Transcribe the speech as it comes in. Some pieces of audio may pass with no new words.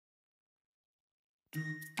You're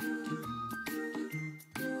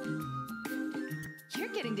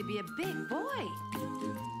getting to be a big boy.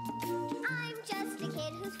 I'm just a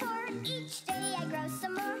kid who's 4. Each day I grow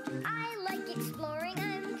some more. I like exploring.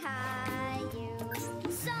 I'm Caillou.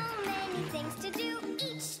 So many things to do.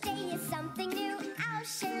 Each day is something new. I'll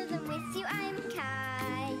share them with you. I'm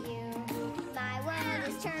Caillou. My world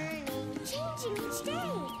is turning, changing each day.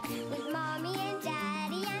 With Mommy and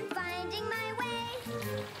Daddy, I'm finding my way.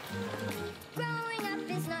 Growing up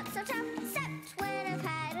is not so tough, except when I've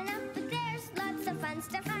had enough. But there's lots of fun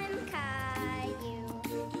stuff. I'm Caillou,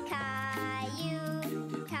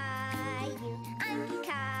 Caillou, Caillou. I'm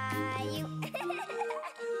Caillou.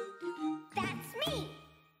 That's me.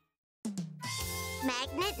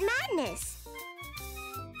 Magnet Madness.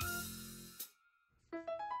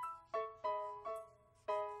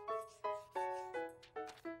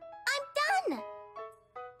 I'm done.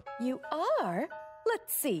 You are?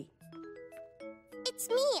 Let's see. It's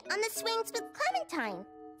me on the swings with Clementine.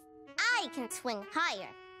 I can swing higher.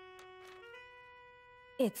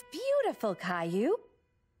 It's beautiful, Caillou.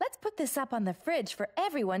 Let's put this up on the fridge for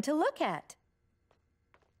everyone to look at.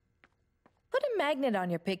 Put a magnet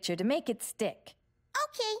on your picture to make it stick.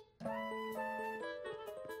 Okay.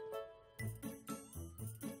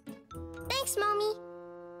 Thanks, Mommy.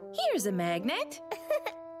 Here's a magnet.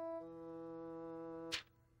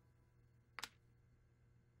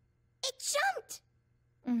 It jumped.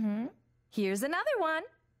 Here's another one.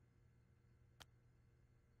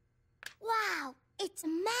 Wow, it's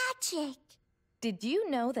magic. Did you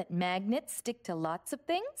know that magnets stick to lots of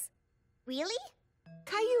things? Really?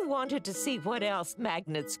 Caillou wanted to see what else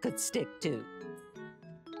magnets could stick to.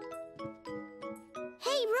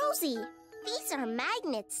 Hey, Rosie, these are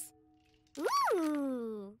magnets.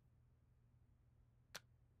 Ooh.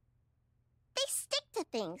 They stick to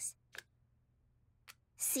things.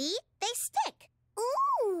 See? They stick.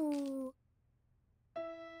 Ooh.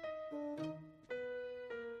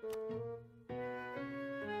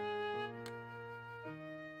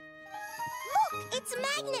 Look, it's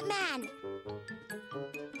Magnet Man.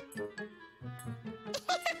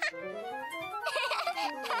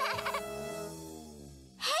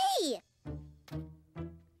 Hey!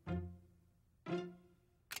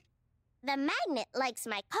 The magnet likes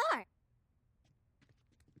my car.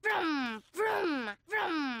 Vroom, vroom,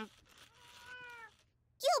 vroom.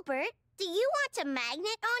 Gilbert, do you want a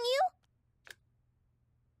magnet on you?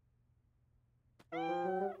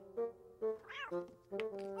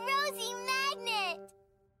 Rosie Magnet!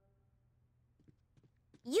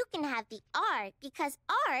 You can have the R because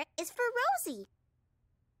R is for Rosie.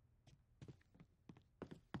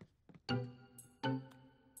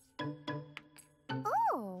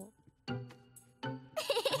 Oh.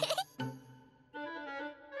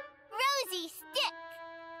 Rosie stick.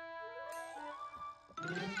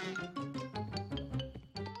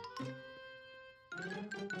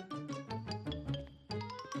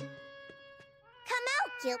 Come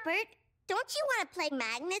out, Gilbert. Don't you want to play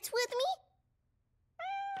magnets with me?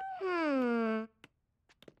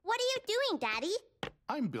 What are you doing, Daddy?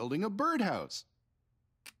 I'm building a birdhouse.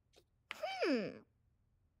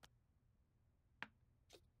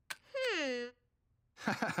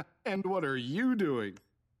 And what are you doing?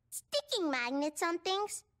 Sticking magnets on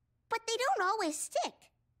things, but they don't always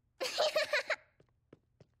stick.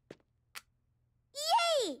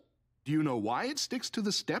 Yay! Do you know why it sticks to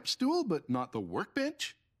the step stool but not the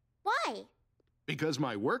workbench? Why? Because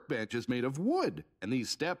my workbench is made of wood and these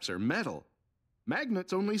steps are metal.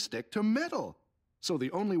 Magnets only stick to metal. So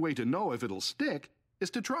the only way to know if it'll stick is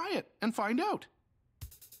to try it and find out.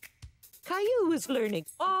 Caillou was learning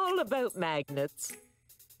all about magnets.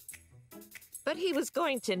 But he was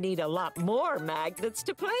going to need a lot more magnets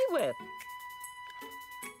to play with.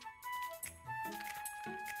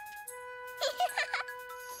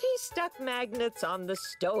 He stuck magnets on the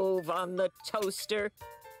stove, on the toaster,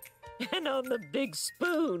 and on the big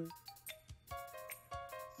spoon.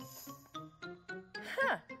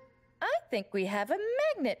 Huh. I think we have a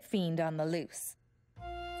magnet fiend on the loose.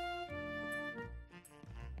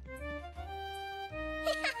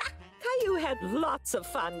 Caillou had lots of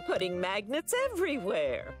fun putting magnets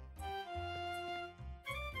everywhere.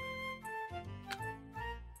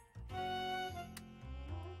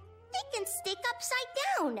 They can stick upside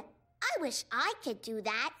down. I wish I could do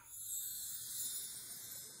that.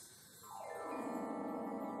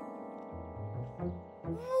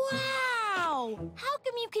 Wow! How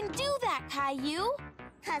come you can do that, Caillou?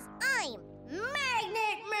 'Cause I'm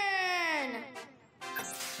Magnet Man!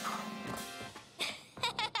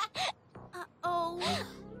 Uh-oh.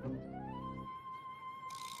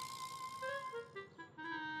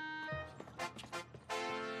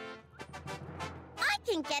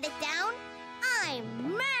 can get it down.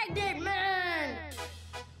 I'm Magnet Man!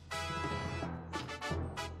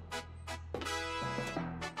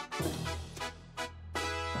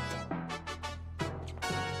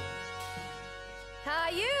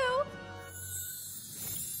 Caillou!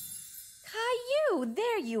 Caillou,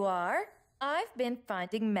 there you are. I've been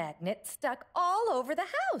finding magnets stuck all over the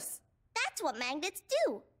house. That's what magnets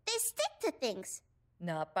do. They stick to things.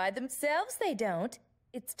 Not by themselves, they don't.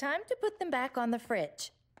 It's time to put them back on the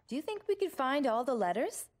fridge. Do you think we could find all the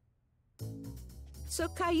letters? So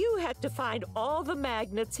Caillou had to find all the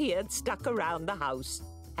magnets he had stuck around the house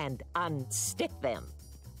and unstick them.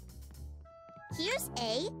 Here's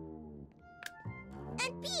A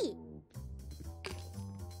and B.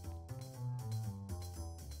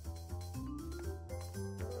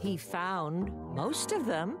 He found most of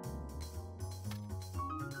them.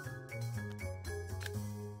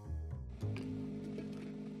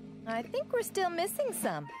 I think we're still missing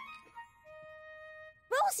some.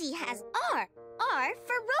 Rosie has R. R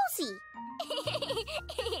for Rosie.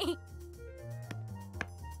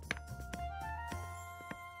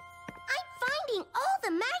 I'm finding all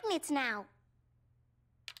the magnets now.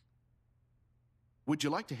 Would you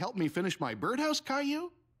like to help me finish my birdhouse,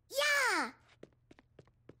 Caillou? Yeah.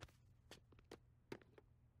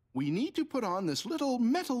 We need to put on this little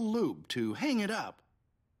metal loop to hang it up.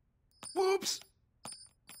 Whoops!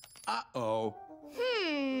 Uh-oh.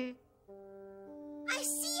 I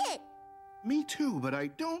see it. Me too, but I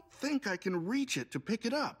don't think I can reach it to pick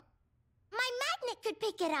it up. My magnet could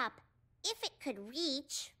pick it up. If it could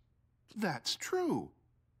reach. That's true.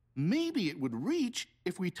 Maybe it would reach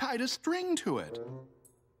if we tied a string to it.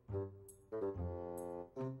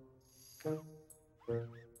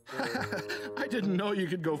 I didn't know you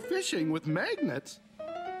could go fishing with magnets. I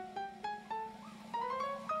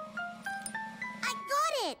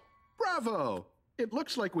got it. Bravo! It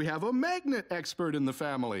looks like we have a magnet expert in the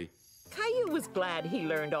family. Caillou was glad he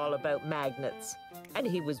learned all about magnets, and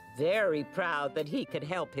he was very proud that he could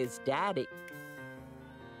help his daddy.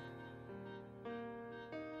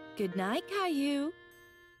 Good night, Caillou.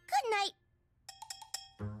 Good night.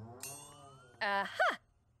 Aha!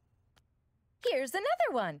 Here's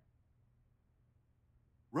another one.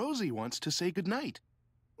 Rosie wants to say goodnight.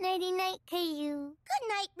 Nighty-night, Caillou. Good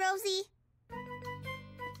night, Rosie.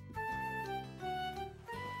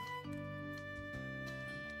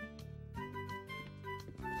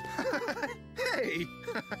 Hey!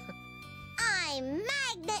 I'm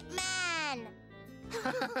Magnet Man.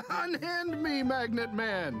 Unhand me, Magnet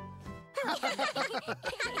Man!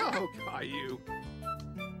 Oh, Caillou.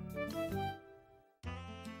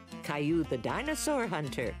 Caillou the dinosaur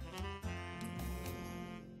hunter.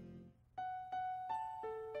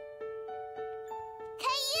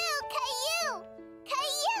 Caillou, Caillou!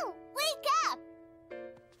 Caillou, wake up!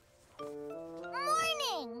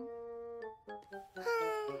 Morning!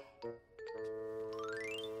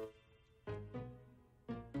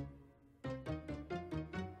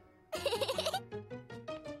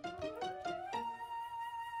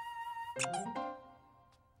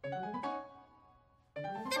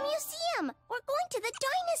 The museum! We're going to the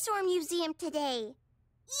dinosaur museum today!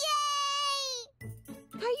 Yay!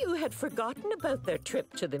 Caillou had forgotten about their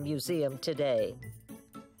trip to the museum today.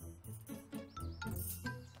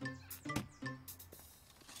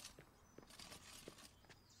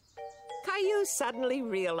 Caillou suddenly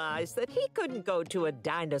realized that he couldn't go to a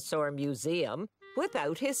dinosaur museum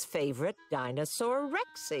without his favorite dinosaur,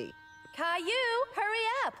 Rexy. Caillou, hurry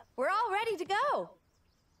up. We're all ready to go.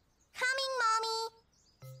 Coming, Mommy!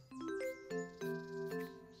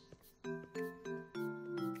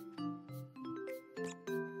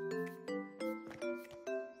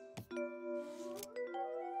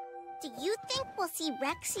 Do you think we'll see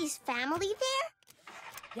Rexy's family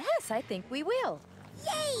there? Yes, I think we will.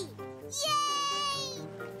 Yay! Yay!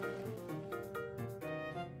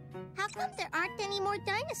 How come there aren't any more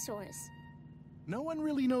dinosaurs? No one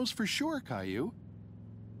really knows for sure, Caillou.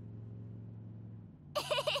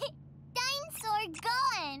 Dinosaur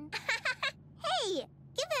gone! Hey,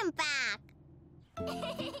 give him back!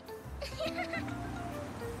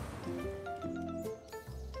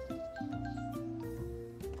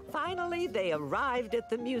 Finally, they arrived at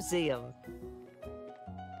the museum.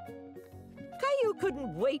 Caillou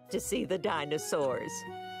couldn't wait to see the dinosaurs.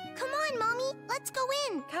 Come on, Mommy, let's go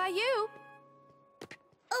in. Caillou.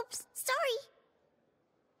 Oops, sorry.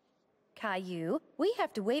 Caillou, we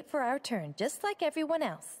have to wait for our turn, just like everyone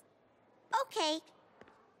else. Okay.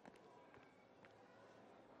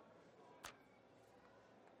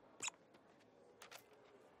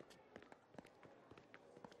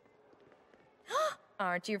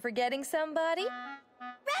 Aren't you forgetting somebody?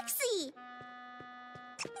 Rexy!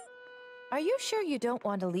 Are you sure you don't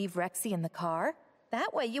want to leave Rexy in the car?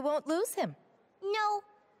 That way you won't lose him. No,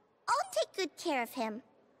 I'll take good care of him.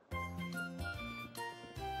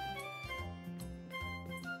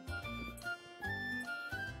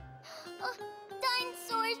 Oh,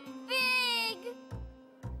 dinosaur's big!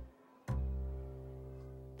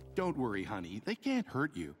 Don't worry, honey. They can't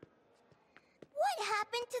hurt you. What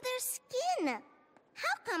happened to their skin?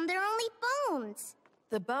 How come they're only bones?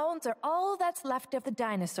 The bones are all that's left of the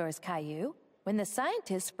dinosaurs, Caillou. When the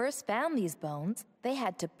scientists first found these bones, they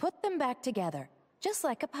had to put them back together, just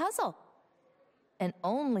like a puzzle. And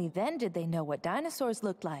only then did they know what dinosaurs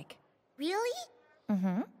looked like. Really?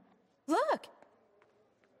 Mm-hmm. Look!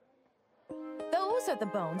 Those are the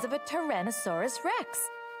bones of a Tyrannosaurus rex,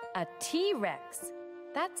 a T-Rex.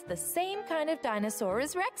 That's the same kind of dinosaur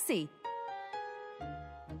as Rexy.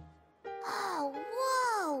 Oh,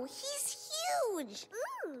 whoa! He's huge!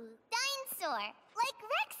 Ooh, dinosaur! Like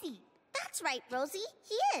Rexy! That's right, Rosie,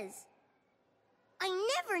 he is. I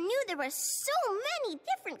never knew there were so many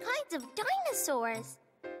different kinds of dinosaurs.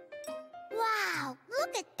 Wow,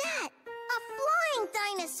 look at that! A flying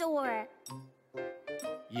dinosaur!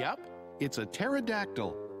 Yep, it's a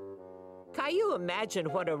pterodactyl. Caillou imagined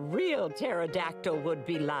what a real pterodactyl would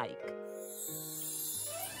be like.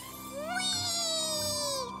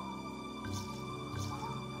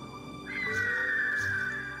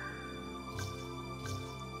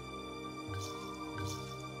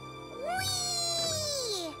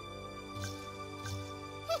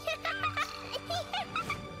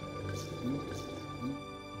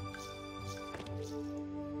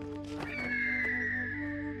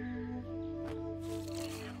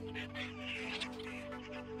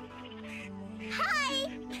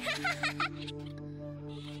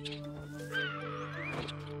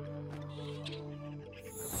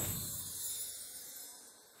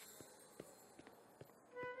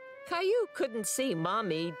 Caillou couldn't see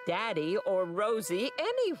Mommy, Daddy, or Rosie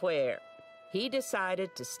anywhere. He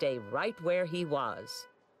decided to stay right where he was,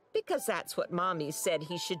 because that's what Mommy said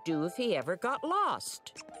he should do if he ever got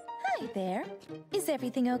lost. Hi there. Is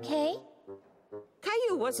everything okay?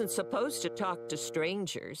 Caillou wasn't supposed to talk to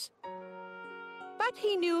strangers, but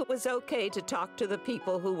he knew it was okay to talk to the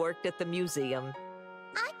people who worked at the museum.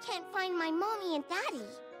 I can't find my mommy and daddy.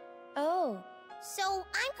 Oh, So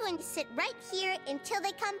I'm going to sit right here until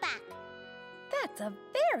they come back. that's a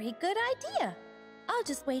very good idea. I'll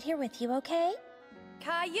just wait here with you, okay?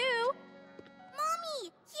 Caillou!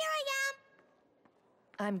 Mommy, here I am.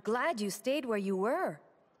 I'm glad you stayed where you were.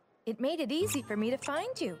 It made it easy for me to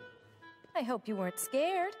find you. I hope you weren't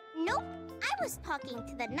scared. Nope, I was talking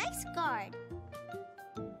to the nice guard.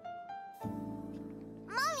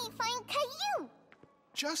 Mommy, find Caillou.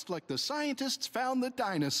 Just like the scientists found the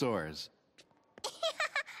dinosaurs.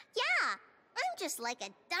 Yeah, I'm just like a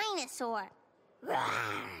dinosaur. Ooh,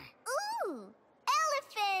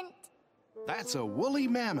 elephant. That's a woolly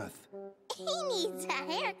mammoth. He needs a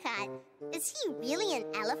haircut. Is he really an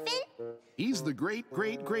elephant? He's the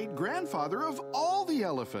great-great-great-grandfather of all the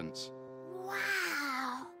elephants.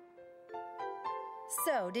 Wow.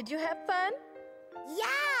 So, did you have fun?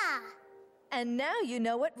 Yeah. And now you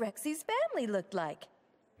know what Rexy's family looked like.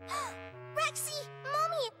 Rexy,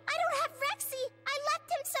 Mommy, I don't have Rexy. I left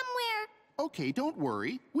him somewhere. Okay, don't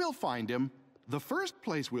worry. We'll find him. The first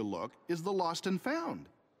place we'll look is the lost and found.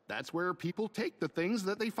 That's where people take the things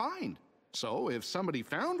that they find. So if somebody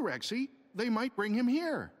found Rexy, they might bring him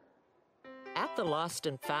here. At the Lost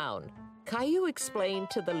and Found, Caillou explained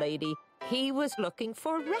to the lady he was looking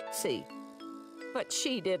for Rexy, but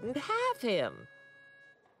she didn't have him.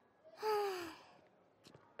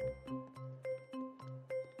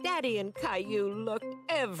 Daddy and Caillou looked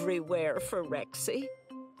everywhere for Rexy.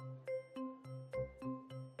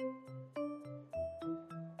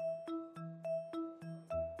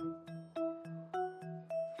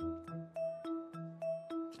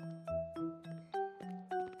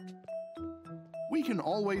 We can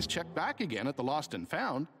always check back again at the lost and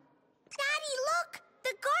found. Daddy, look!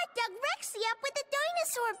 The guard dug Rexy up with the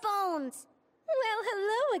dinosaur bones. Well,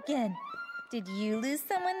 hello again. Did you lose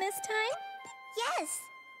someone this time? Yes,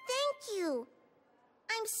 thank you.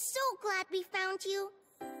 I'm so glad we found you.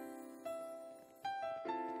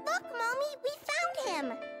 Look, Mommy, we found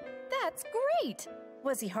him. That's great.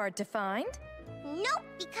 Was he hard to find? Nope,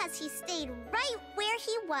 because he stayed right where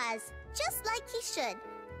he was, just like he should.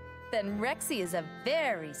 Then Rexy is a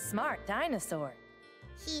very smart dinosaur.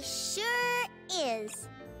 He sure is.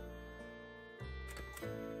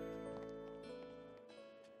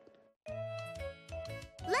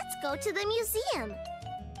 Let's go to the museum.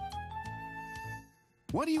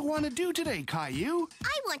 What do you want to do today, Caillou?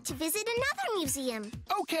 I want to visit another museum.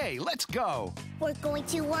 Okay, let's go. We're going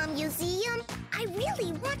to a museum. I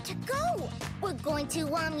really want to go. We're going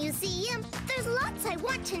to a museum. There's lots I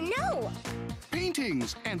want to know.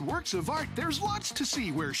 Paintings and works of art, there's lots to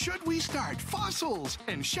see. Where should we start? Fossils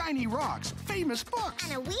and shiny rocks, famous books.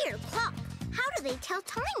 And a weird clock. How do they tell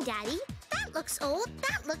time, Daddy? That looks old.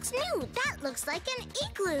 That looks new. That looks like an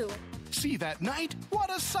igloo. See that knight? What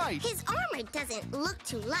a sight! His armor doesn't look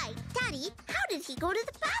too light. Daddy, how did he go to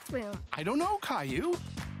the bathroom? I don't know, Caillou.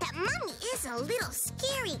 That mummy is a little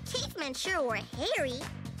scary. Cavemen sure were hairy.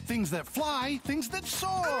 Things that fly, things that A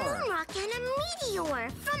soar. moon rock and a meteor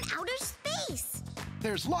from outer space.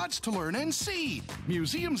 There's lots to learn and see.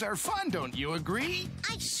 Museums are fun, don't you agree?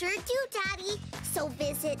 I sure do, Daddy. So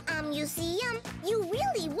visit a museum you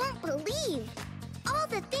really won't believe. All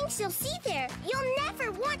the things you'll see there, you'll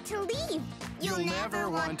never want to leave. You'll never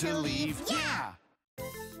want to leave. Yeah.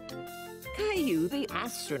 Caillou the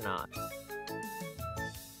astronaut.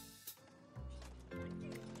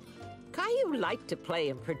 Caillou liked to play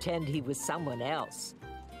and pretend he was someone else,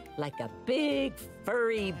 like a big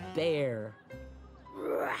furry bear.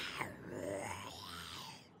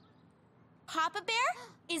 Papa Bear,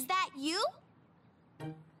 is that you?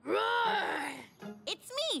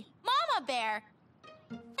 It's me, Mama Bear.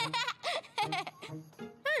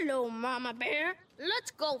 Hello, Mama Bear.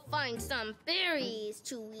 Let's go find some berries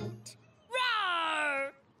to eat.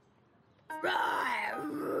 Roar!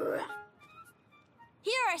 Roar!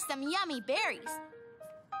 Here are some yummy berries.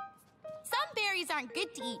 Some berries aren't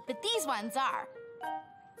good to eat, but these ones are.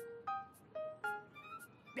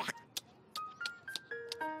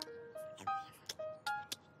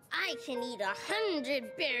 I can eat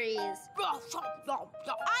 100 berries.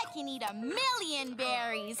 I can eat 1,000,000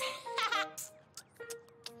 berries.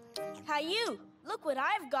 Caillou, look what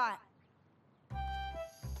I've got.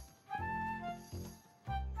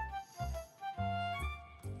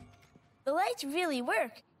 The lights really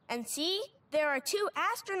work. And see, there are 2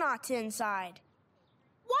 astronauts inside.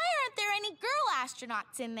 Why aren't there any girl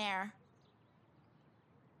astronauts in there?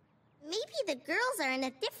 Maybe the girls are in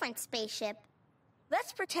a different spaceship.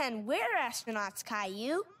 Let's pretend we're astronauts,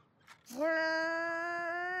 Caillou. We're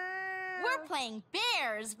playing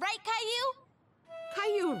bears, right, Caillou?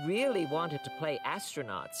 Caillou really wanted to play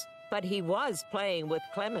astronauts, but he was playing with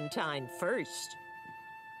Clementine first.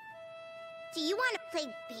 Do you want to play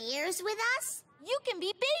bears with us? You can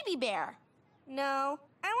be Baby Bear. No,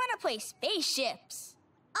 I want to play spaceships.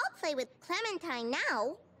 I'll play with Clementine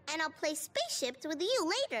now, and I'll play spaceships with you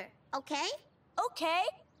later, okay? Okay.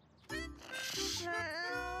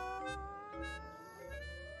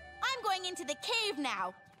 I'm going into the cave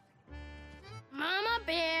now. Mama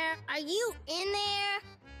Bear, are you in there?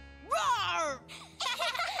 Roar!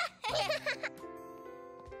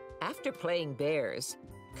 After playing bears,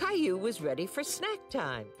 Caillou was ready for snack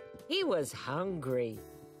time. He was hungry.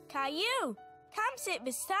 Caillou, come sit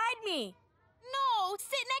beside me. No,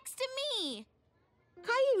 sit next to me.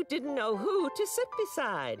 Caillou didn't know who to sit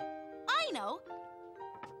beside. I know.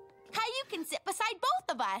 Caillou can sit beside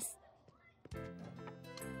both of us.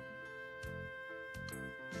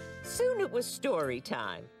 Soon it was story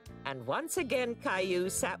time, and once again Caillou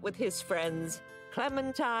sat with his friends,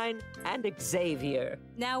 Clementine and Xavier.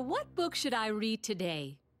 Now, what book should I read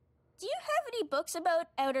today? Do you have any books about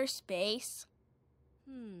outer space?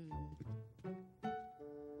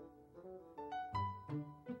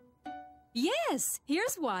 Yes,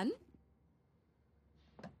 here's one.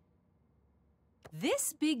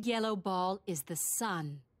 This big yellow ball is the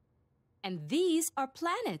sun, and these are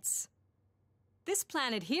planets. This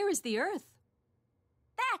planet here is the Earth.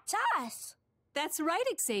 That's us. That's right,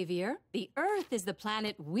 Xavier. The Earth is the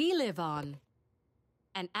planet we live on.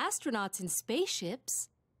 And astronauts in spaceships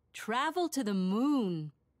travel to the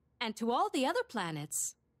moon and to all the other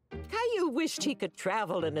planets. Caillou wished he could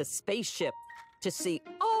travel in a spaceship to see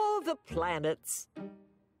all the planets.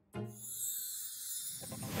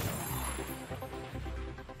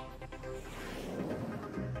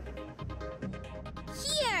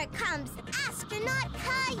 Here comes astronaut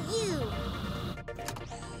Caillou.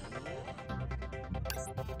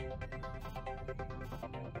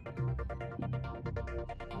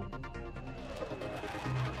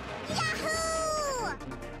 Yahoo!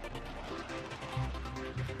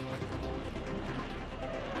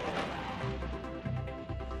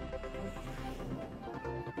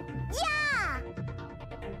 Yeah!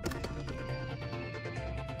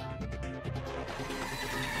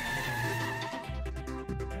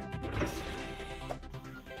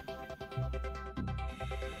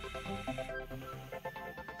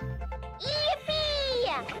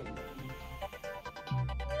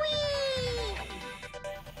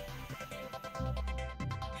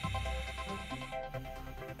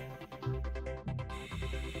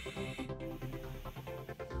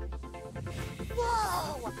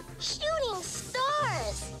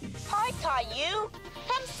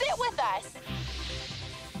 with us.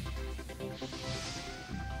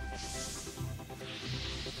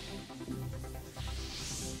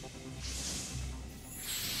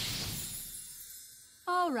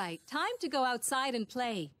 All right, time to go outside and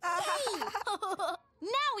play.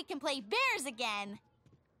 Now we can play bears again.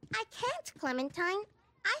 I can't, Clementine.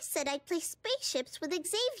 I said I'd play spaceships with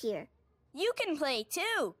Xavier. You can play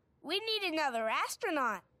too. We need another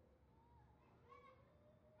astronaut.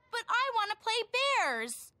 But I want to play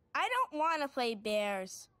bears. I don't want to play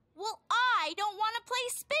bears. Well, I don't want to play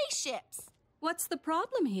spaceships. What's the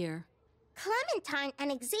problem here? Clementine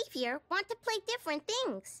and Xavier want to play different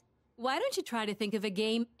things. Why don't you try to think of a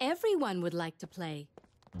game everyone would like to play?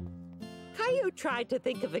 Caillou tried to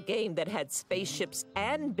think of a game that had spaceships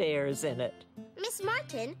and bears in it. Miss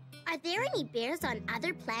Martin, are there any bears on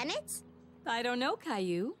other planets? I don't know,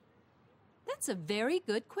 Caillou. That's a very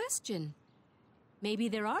good question. Maybe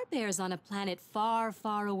there are bears on a planet far,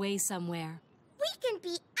 far away somewhere. We can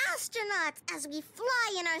be astronauts as we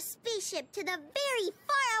fly in our spaceship to the very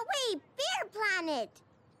far-away bear planet.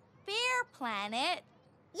 Bear planet?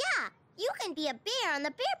 Yeah, you can be a bear on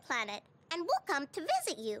the bear planet, and we'll come to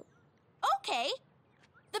visit you. Okay.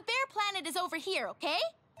 The bear planet is over here, okay?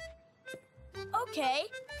 Okay,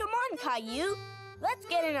 come on, Caillou. Let's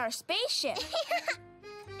get in our spaceship.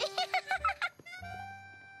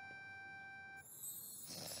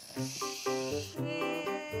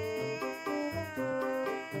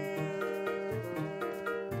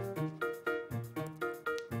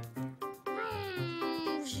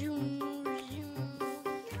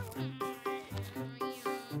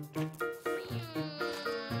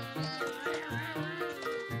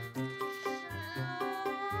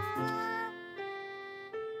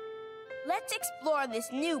 Let's explore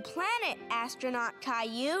this new planet, astronaut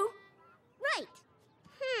Caillou. Right.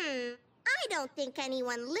 I don't think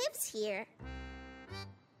anyone lives here.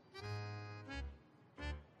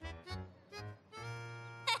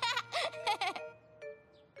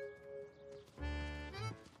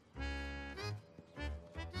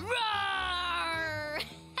 Roar!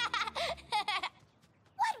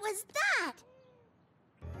 What was that?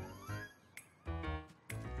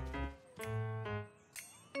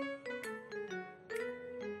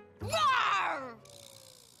 Roar!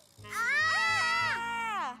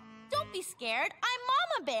 Ah! Don't be scared. I'm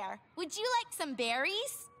Mama Bear. Would you like some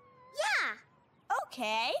berries? Yeah.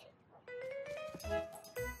 Okay.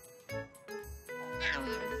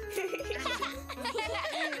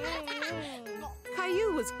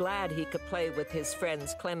 Caillou was glad he could play with his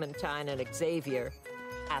friends Clementine and Xavier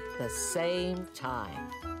at the same time.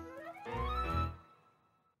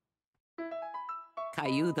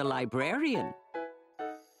 Caillou the librarian.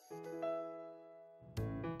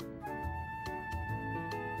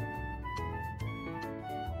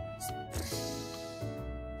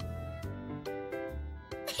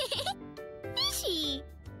 Fishy.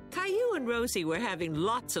 Caillou and Rosie were having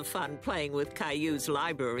lots of fun playing with Caillou's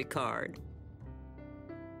library card.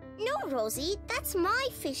 No, Rosie, that's my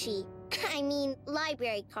fishy. I mean,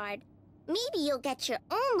 library card. Maybe you'll get your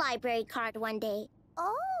own library card one day.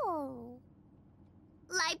 Oh.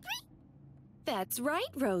 Library? That's right,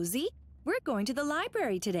 Rosie. We're going to the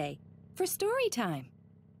library today for story time.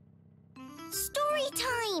 Story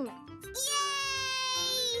time!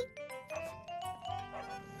 Yay!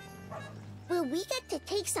 Will we get to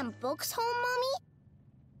take some books home, Mommy?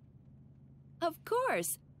 Of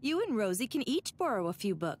course. You and Rosie can each borrow a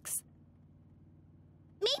few books.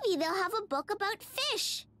 Maybe they'll have a book about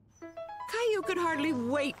fish. Caillou could hardly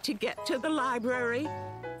wait to get to the library.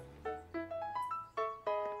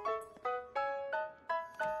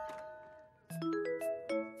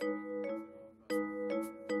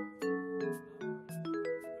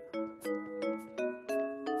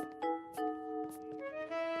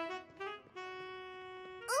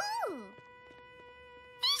 Ooh!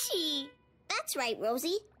 Fishy! That's right,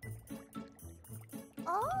 Rosie.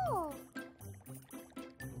 Oh!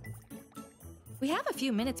 We have a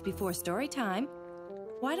few minutes before story time.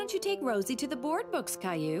 Why don't you take Rosie to the board books,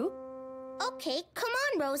 Caillou? Okay, come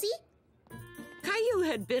on, Rosie. Caillou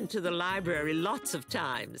had been to the library lots of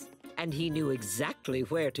times, and he knew exactly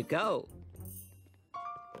where to go.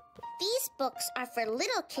 These books are for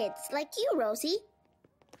little kids like you, Rosie.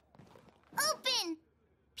 Open!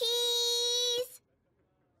 Peas!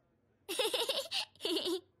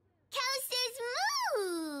 Cow says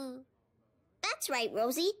moo! That's right,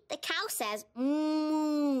 Rosie. The cow says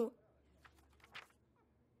moo.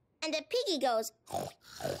 And the piggy goes...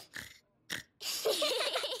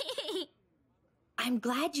 I'm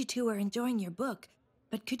glad you two are enjoying your book,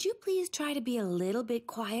 but could you please try to be a little bit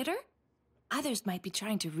quieter? Others might be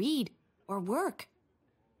trying to read or work.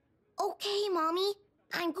 Okay, Mommy.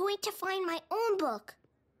 I'm going to find my own book.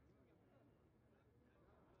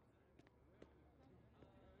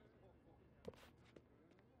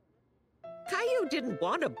 Caillou didn't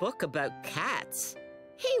want a book about cats.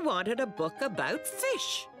 He wanted a book about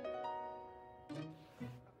fish.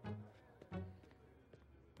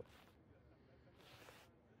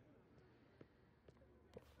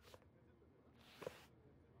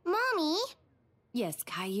 Mommy, Yes,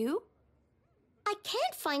 Caillou? I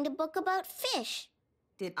can't find a book about fish.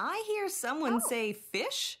 Did I hear someone say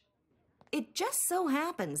fish? It just so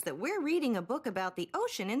happens that we're reading a book about the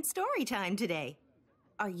ocean in story time today.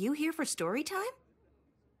 Are you here for story time?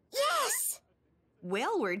 Yes!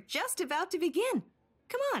 Well, we're just about to begin.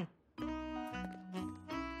 Come on.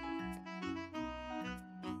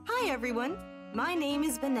 Hi, everyone. My name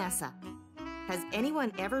is Vanessa. Has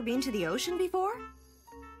anyone ever been to the ocean before?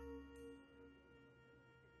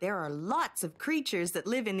 There are lots of creatures that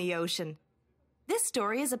live in the ocean. This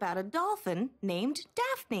story is about a dolphin named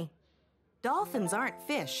Daphne. Dolphins aren't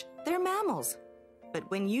fish, they're mammals. But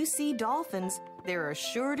when you see dolphins, there are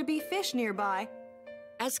sure to be fish nearby.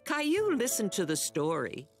 As Caillou listened to the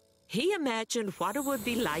story, he imagined what it would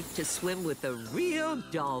be like to swim with a real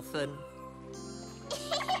dolphin.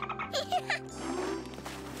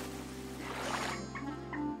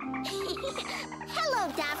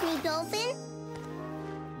 Hello, Daphne Dolphin.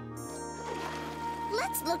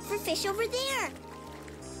 Let's look for fish over there.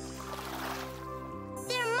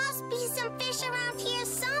 There must be some fish around here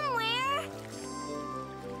somewhere.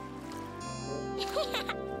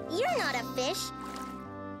 You're not a fish.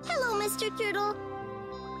 Hello, Mr. Turtle.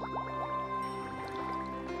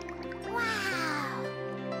 Wow.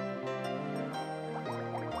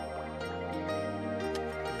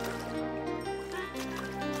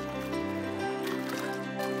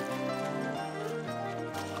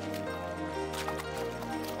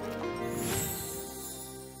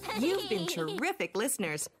 You've been terrific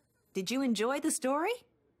listeners. Did you enjoy the story?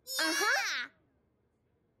 Uh-huh.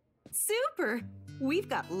 Super! We've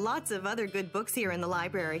got lots of other good books here in the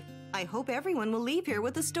library. I hope everyone will leave here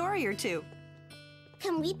with a story or two.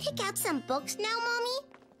 Can we pick out some books now, Mommy?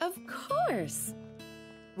 Of course.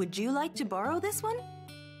 Would you like to borrow this one?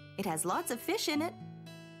 It has lots of fish in it.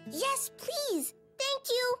 Yes, please. Thank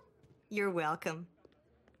you. You're welcome.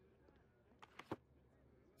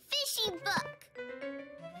 Fishy book.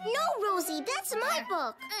 No, Rosie, that's my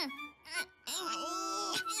book.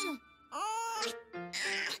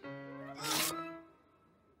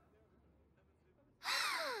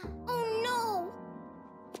 Oh, no.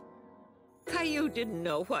 Caillou didn't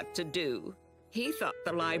know what to do. He thought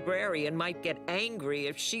the librarian might get angry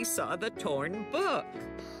if she saw the torn book.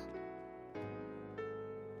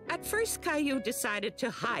 At first, Caillou decided to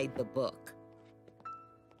hide the book.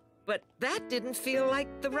 But that didn't feel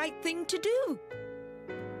like the right thing to do.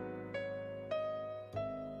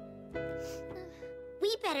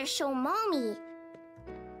 We better show Mommy.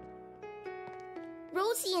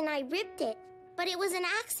 Rosie and I ripped it, but it was an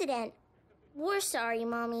accident. We're sorry,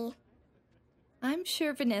 Mommy. I'm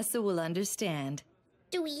sure Vanessa will understand.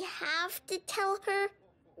 Do we have to tell her?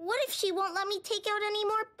 What if she won't let me take out any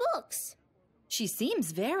more books? She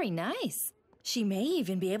seems very nice. She may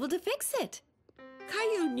even be able to fix it.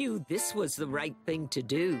 Caillou knew this was the right thing to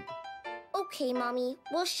do. Okay, Mommy,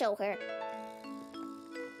 we'll show her.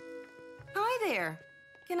 Hi there.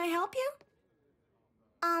 Can I help you?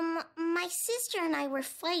 My sister and I were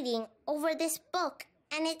fighting over this book,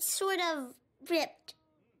 and it's sort of ripped.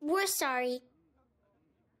 We're sorry.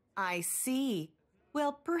 I see.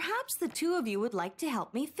 Well, perhaps the two of you would like to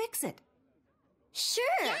help me fix it. Sure.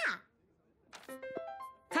 Yeah.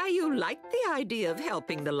 Caillou liked the idea of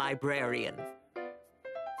helping the librarian.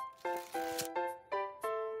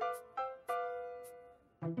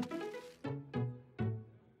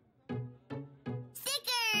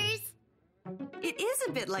 Stickers! It is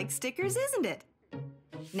a bit like stickers, isn't it?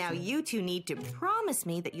 Now you two need to promise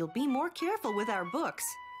me that you'll be more careful with our books.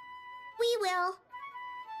 We will.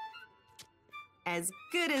 As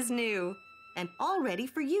good as new, and all ready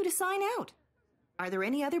for you to sign out. Are there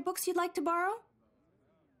any other books you'd like to borrow?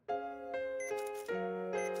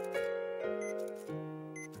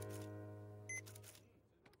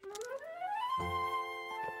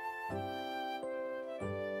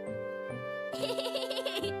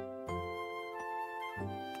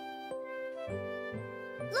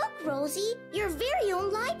 Look, Rosie, your very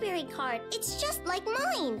own library card. It's just like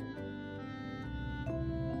mine.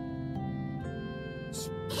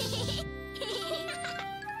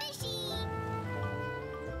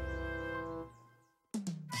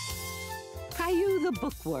 Caillou the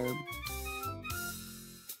bookworm.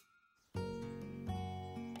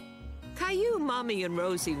 Caillou, Mommy, and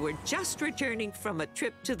Rosie were just returning from a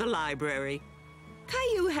trip to the library.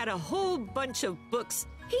 Caillou had a whole bunch of books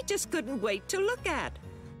he just couldn't wait to look at,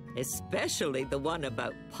 especially the one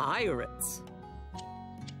about pirates.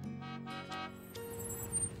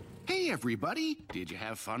 Hey, everybody. Did you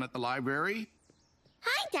have fun at the library?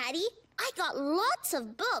 Hi, Daddy. I got lots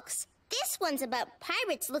of books. This one's about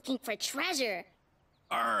pirates looking for treasure.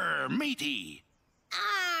 Arr, matey.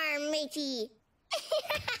 Arr, matey.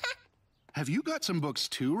 Have you got some books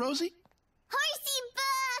too, Rosie? Horsey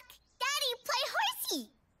book! Daddy, play horsey!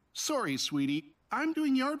 Sorry, sweetie. I'm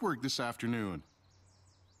doing yard work this afternoon.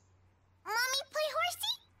 Mommy, play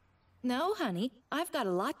horsey? No, honey. I've got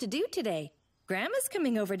a lot to do today. Grandma's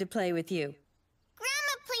coming over to play with you.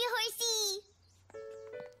 Grandma, play horsey!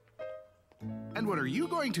 And what are you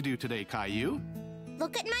going to do today, Caillou?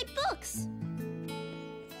 Look at my books.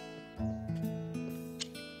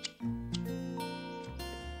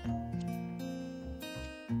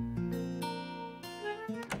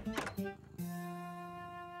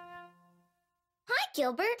 Hi,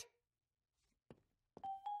 Gilbert.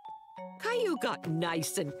 Caillou got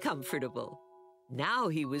nice and comfortable. Now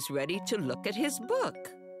he was ready to look at his book.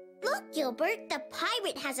 Look, Gilbert, the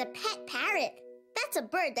pirate has a pet parrot. That's a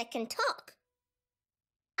bird that can talk.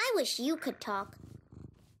 I wish you could talk.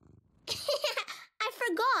 I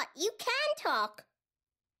forgot, you can talk.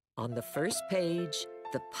 On the first page,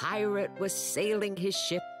 the pirate was sailing his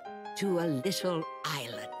ship to a little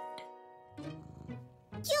island.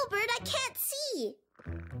 Gilbert, I can't see.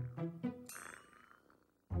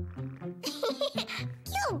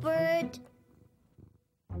 Gilbert.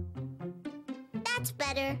 That's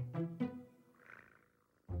better.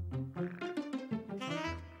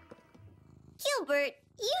 Gilbert,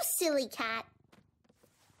 you silly cat.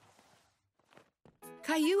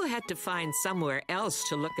 Caillou had to find somewhere else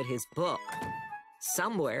to look at his book.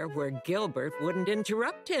 Somewhere where Gilbert wouldn't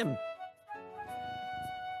interrupt him.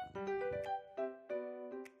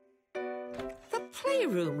 The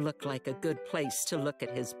playroom looked like a good place to look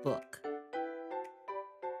at his book.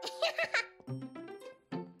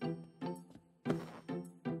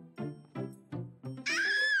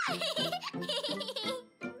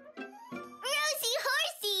 Rosie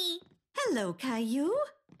Horsey! Hello, Caillou.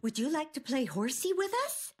 Would you like to play horsey with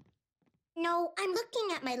us? No, I'm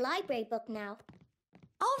looking at my library book now.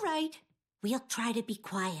 All right. We'll try to be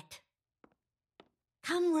quiet.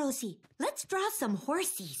 Come, Rosie. Let's draw some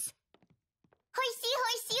horsies. Horsey,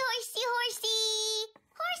 horsey, horsey, horsey!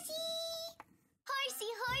 Horsey!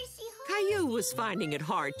 Horsey, horsey, horsey! Caillou was finding it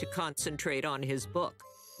hard to concentrate on his book,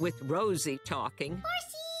 with Rosie talking.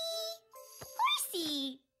 Horsey!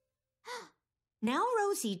 Horsey! Now,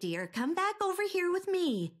 Rosie, dear, come back over here with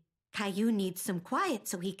me. Caillou needs some quiet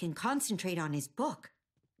so he can concentrate on his book.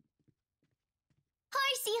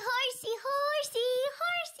 Horsey, horsey, horsey,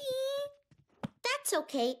 horsey! That's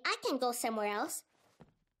okay. I can go somewhere else.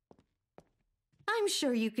 I'm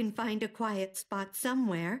sure you can find a quiet spot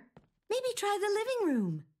somewhere. Maybe try the living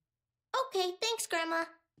room. Okay, thanks, Grandma.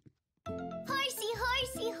 Horsey,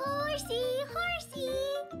 horsey, horsey, horsey!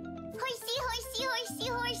 Horsey, horsey, horsey,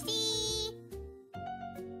 horsey!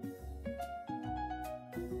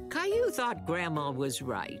 Caillou thought Grandma was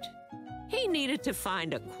right. He needed to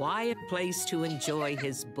find a quiet place to enjoy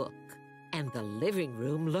his book, and the living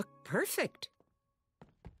room looked perfect.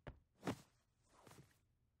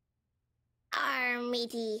 Arr,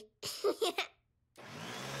 matey.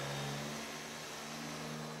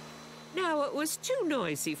 Now it was too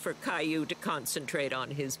noisy for Caillou to concentrate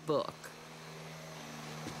on his book.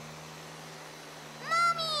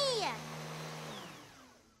 Mommy!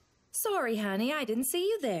 Sorry, honey, I didn't see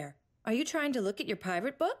you there. Are you trying to look at your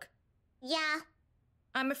pirate book? Yeah.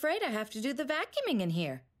 I'm afraid I have to do the vacuuming in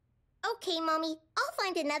here. Okay, Mommy. I'll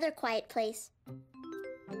find another quiet place.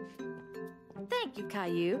 Thank you,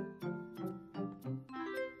 Caillou.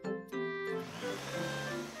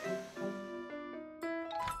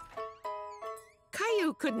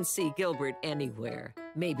 Caillou couldn't see Gilbert anywhere.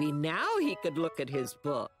 Maybe now he could look at his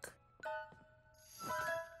book.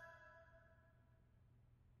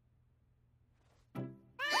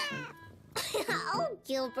 Oh,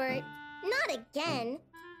 Gilbert. Not again.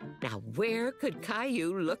 Now where could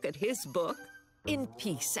Caillou look at his book in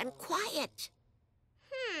peace and quiet?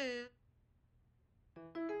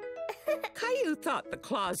 Caillou thought the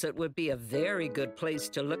closet would be a very good place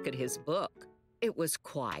to look at his book. It was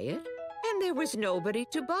quiet, and there was nobody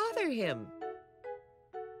to bother him.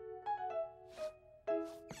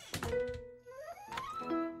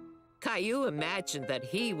 Caillou imagined that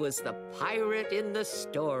he was the pirate in the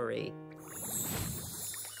story.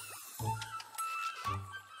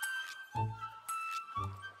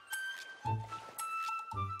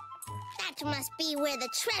 That must be where the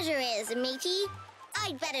treasure is, matey.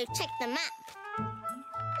 I'd better check the map.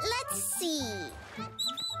 Let's see.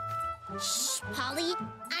 Shh, Polly.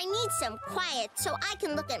 I need some quiet so I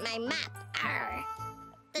can look at my map. Arr.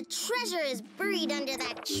 The treasure is buried under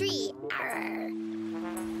that tree. Arr.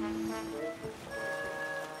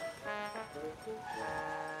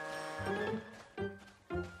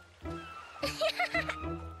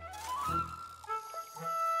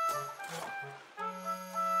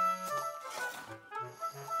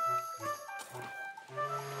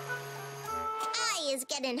 I is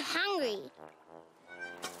getting hungry.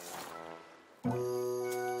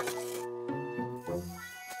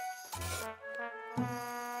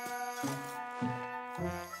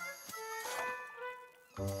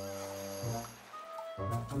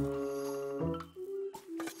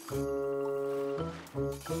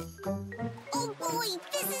 Oh boy,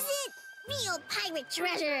 this is it! Real pirate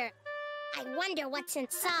treasure! I wonder what's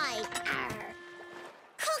inside. Arr.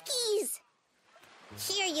 Cookies!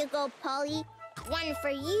 Here you go, Polly. One for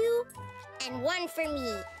you, and one for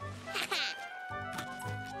me.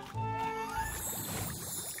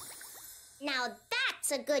 Now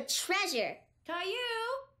that's a good treasure.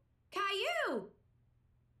 Caillou! Caillou!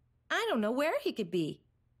 I don't know where he could be.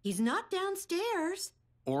 He's not downstairs.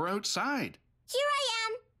 Or outside. Here I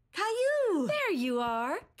am. Caillou! There you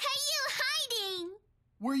are. Caillou hiding!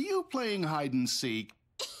 Were you playing hide and seek?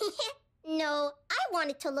 No, I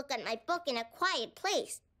wanted to look at my book in a quiet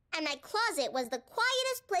place. And my closet was the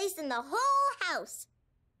quietest place in the whole house.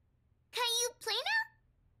 Caillou play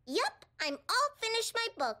now? Yup, I'm all finished my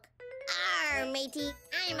book. Arr, matey,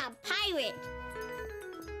 I'm a pirate.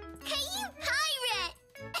 Caillou pirate!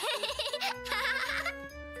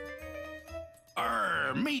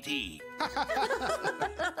 Arr, matey!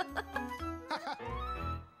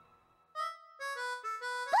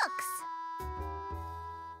 Books.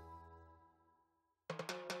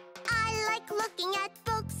 I like looking at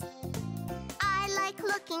books. I like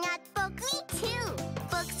looking at books. Me too.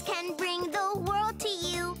 Books can bring the world to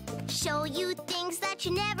you, show you things that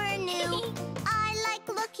you never knew. I like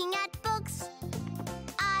looking at books.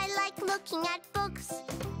 I like looking at books.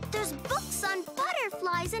 There's books on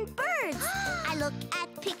butterflies and birds. I look at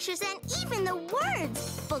pictures and even the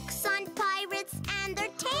words. Books on pirates and their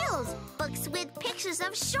tales. Books with pictures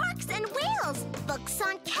of sharks and whales. Books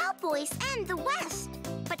on cowboys and the West.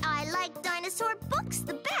 But I like dinosaur books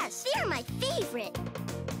the best. They're my favorite.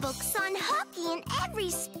 Books on hockey and every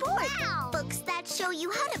sport. Wow. Books that show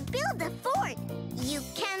you how to build a fort. You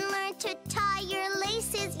can learn to tie your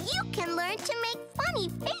laces. You can learn to make funny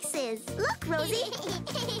faces. Look, Rosie.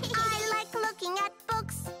 I like looking at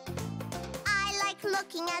books. I like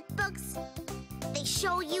looking at books. They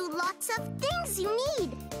show you lots of things you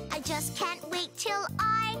need. I just can't wait till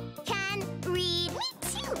I can read. Me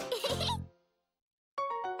too.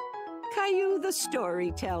 Caillou the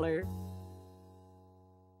storyteller.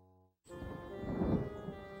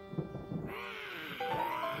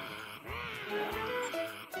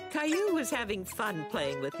 Caillou was having fun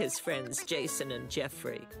playing with his friends Jason and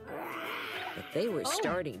Jeffrey. But they were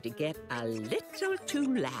starting to get a little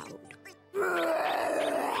too loud.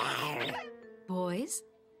 Boys,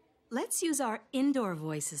 let's use our indoor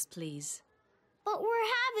voices, please. But we're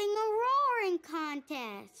having a roaring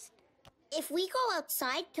contest. If we go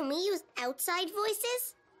outside, can we use outside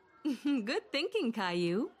voices? Good thinking,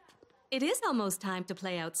 Caillou. It is almost time to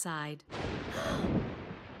play outside.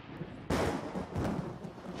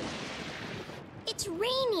 It's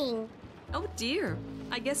raining. Oh dear,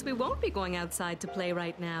 I guess we won't be going outside to play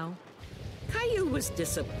right now. Caillou was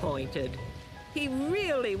disappointed. He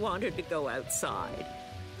really wanted to go outside.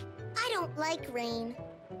 I don't like rain.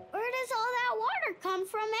 Where does all that water come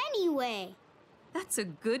from anyway? That's a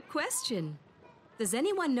good question. Does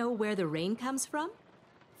anyone know where the rain comes from?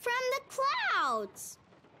 From the clouds.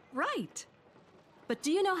 Right. But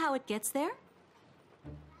do you know how it gets there?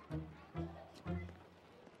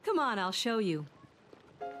 Come on, I'll show you.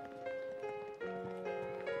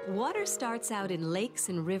 Water starts out in lakes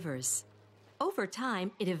and rivers. Over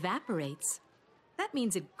time, it evaporates. That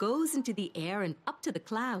means it goes into the air and up to the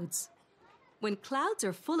clouds. When clouds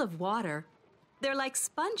are full of water, they're like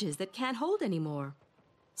sponges that can't hold anymore.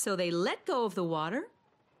 So they let go of the water,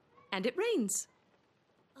 and it rains.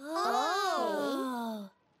 Oh.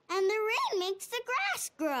 And the rain makes the grass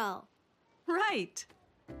grow. Right.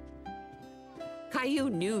 Caillou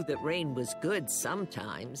knew that rain was good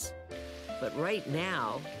sometimes. But right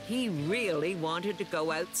now, he really wanted to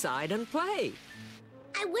go outside and play.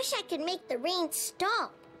 I wish I could make the rain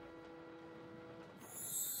stop.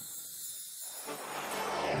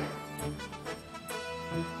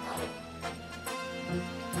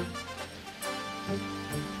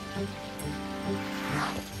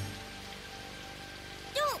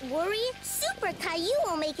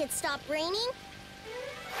 it stop raining?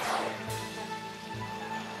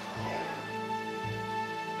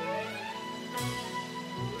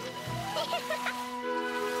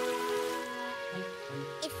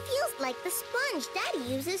 It feels like the sponge Daddy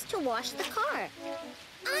uses to wash the car.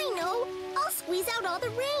 I know! I'll squeeze out all the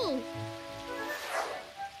rain.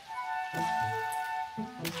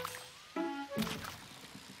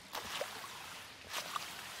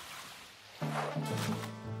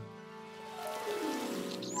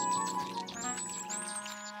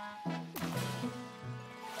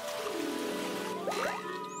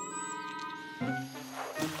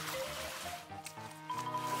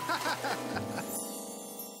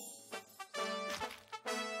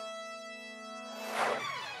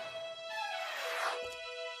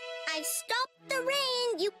 I've stopped the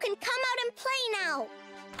rain. You can come out and play now.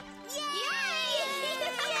 Yay!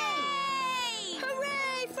 Yay!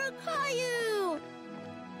 Hooray for Caillou!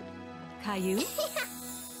 Caillou?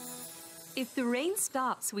 If the rain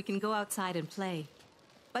stops, we can go outside and play.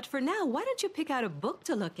 But for now, why don't you pick out a book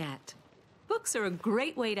to look at? Books are a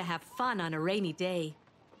great way to have fun on a rainy day.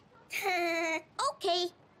 Okay.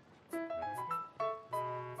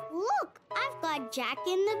 Look, I've got Jack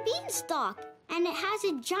and the Beanstalk, and it has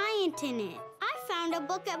a giant in it. I found a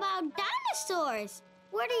book about dinosaurs.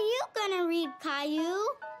 What are you gonna read, Caillou?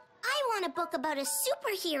 I want a book about a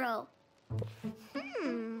superhero.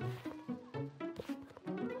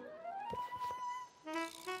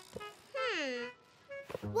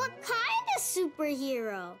 What kind of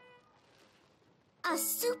superhero? A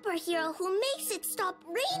superhero who makes it stop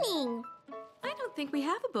raining. I don't think we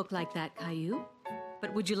have a book like that, Caillou.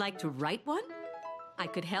 But would you like to write one? I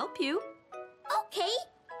could help you. Okay.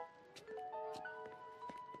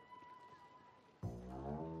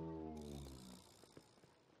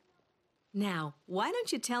 Now, why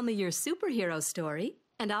don't you tell me your superhero story,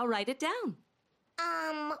 and I'll write it down.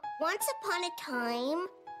 Once upon a time,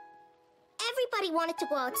 everybody wanted to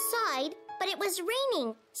go outside, but it was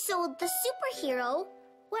raining. So the superhero...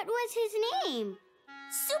 What was his name?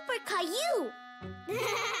 Super Caillou.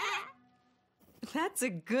 That's a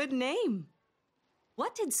good name.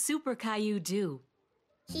 What did Super Caillou do?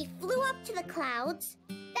 He flew up to the clouds.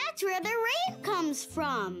 That's where the rain comes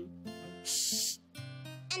from. Shh!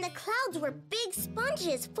 And the clouds were big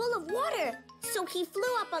sponges full of water. So he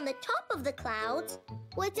flew up on the top of the clouds.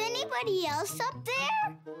 Was anybody else up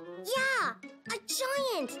there? Yeah, a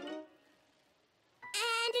giant.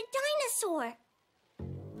 And a dinosaur.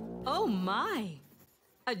 Oh my!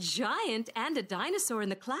 A giant and a dinosaur in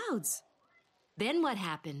the clouds. Then what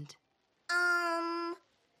happened?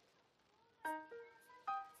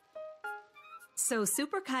 So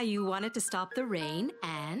Super Caillou wanted to stop the rain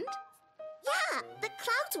and... Yeah, the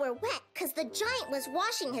clouds were wet because the giant was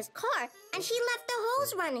washing his car and he left the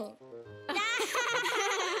hose running.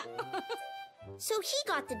 So he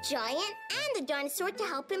got the giant and the dinosaur to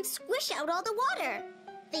help him squish out all the water.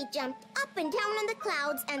 They jumped up and down in the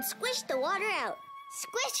clouds and squished the water out.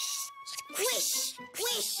 Squish! Squish!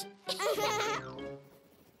 Squish!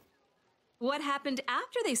 What happened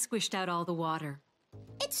after they squished out all the water?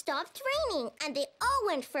 It stopped raining and they all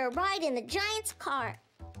went for a ride in the giant's car.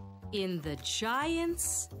 In the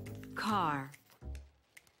giant's car.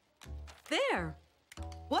 There!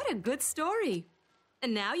 What a good story!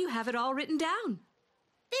 And now you have it all written down.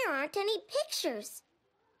 There aren't any pictures.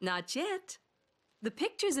 Not yet. The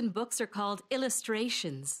pictures in books are called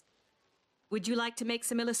illustrations. Would you like to make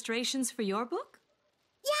some illustrations for your book?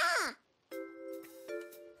 Yeah!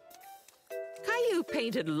 Caillou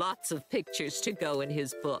painted lots of pictures to go in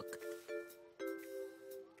his book.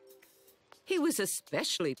 He was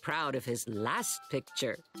especially proud of his last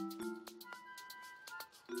picture.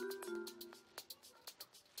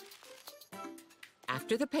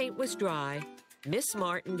 After the paint was dry, Miss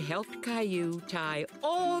Martin helped Caillou tie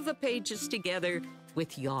all the pages together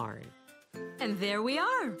with yarn. And there we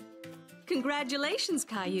are. Congratulations,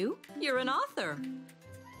 Caillou. You're an author.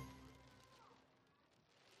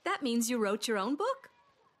 That means you wrote your own book.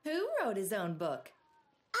 Who wrote his own book?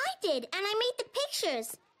 I did, and I made the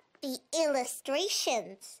pictures. The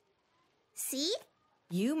illustrations. See?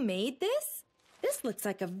 You made this? This looks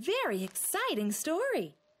like a very exciting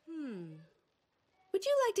story. Would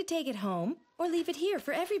you like to take it home or leave it here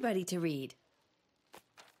for everybody to read?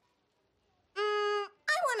 I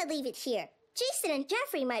want to leave it here. Jason and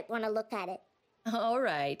Jeffrey might want to look at it. All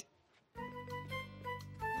right.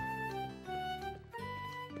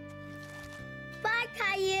 Bye,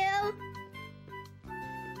 Caillou.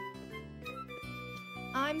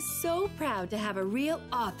 I'm so proud to have a real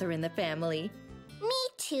author in the family. Me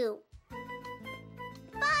too.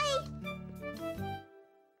 Bye.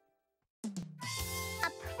 A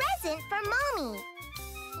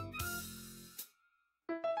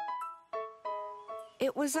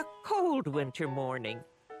It was a cold winter morning,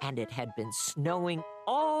 and it had been snowing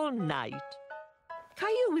all night.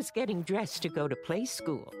 Caillou was getting dressed to go to play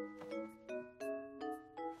school.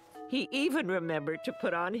 He even remembered to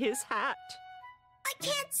put on his hat. I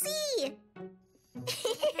can't see!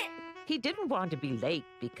 He didn't want to be late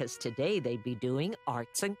because today they'd be doing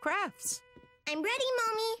arts and crafts. I'm ready,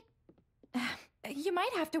 Mommy. You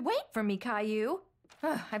might have to wait for me, Caillou.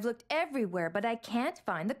 I've looked everywhere, but I can't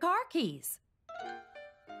find the car keys.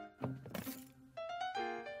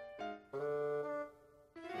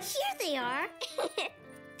 Here they are.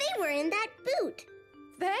 They were in that boot.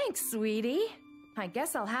 Thanks, sweetie. I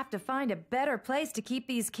guess I'll have to find a better place to keep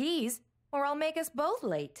these keys, or I'll make us both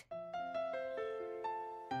late.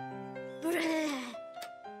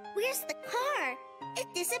 Where's the car? It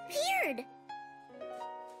disappeared.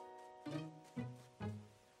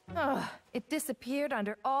 Ugh, it disappeared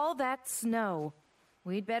under all that snow.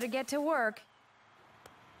 We'd better get to work.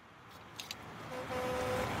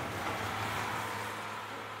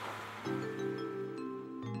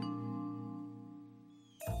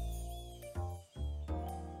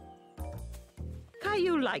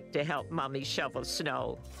 Caillou liked to help Mommy shovel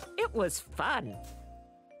snow. It was fun.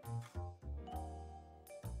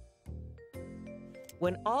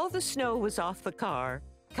 When all the snow was off the car,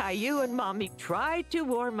 Caillou and Mommy tried to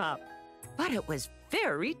warm up, but it was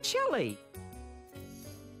very chilly.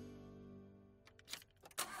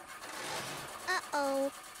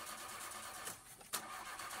 Uh-oh.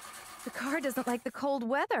 The car doesn't like the cold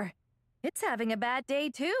weather. It's having a bad day,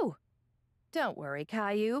 too. Don't worry,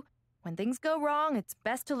 Caillou. When things go wrong, it's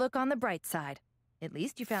best to look on the bright side. At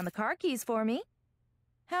least you found the car keys for me.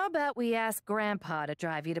 How about we ask Grandpa to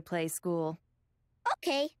drive you to play school?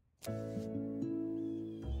 Okay.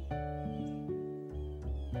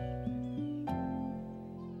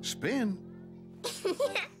 Spin.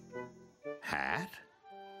 Hat.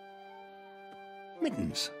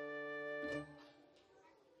 Mittens.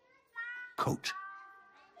 Coat.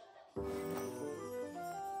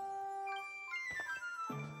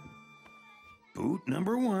 Boot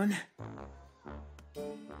number 1.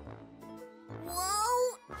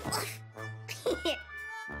 Whoa!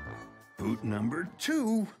 Boot number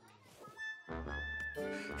 2.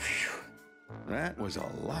 Phew. That was a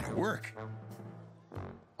lot of work.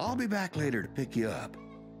 I'll be back later to pick you up.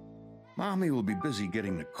 Mommy will be busy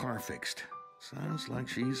getting the car fixed. Sounds like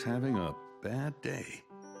she's having a bad day.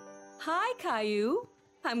 Hi, Caillou.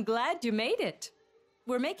 I'm glad you made it.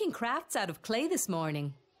 We're making crafts out of clay this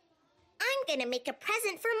morning. I'm gonna make a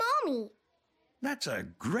present for Mommy. That's a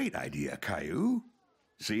great idea, Caillou.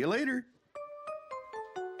 See you later.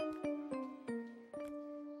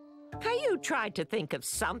 Caillou tried to think of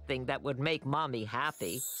something that would make Mommy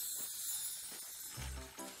happy.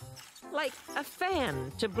 Like a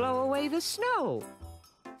fan to blow away the snow.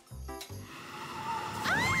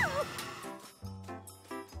 Ow!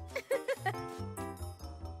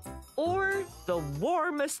 Or the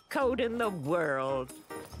warmest coat in the world.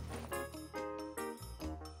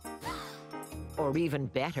 Or even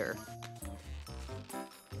better,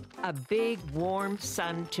 a big warm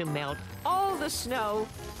sun to melt all the snow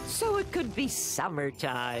so it could be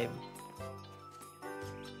summertime.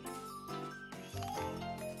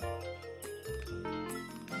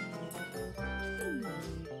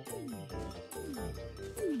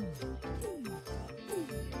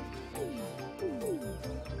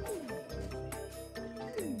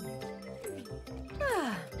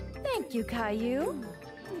 Thank you, Caillou.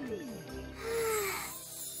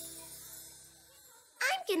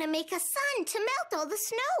 I'm gonna make a sun to melt all the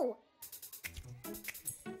snow.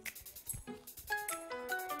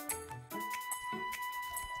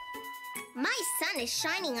 My sun is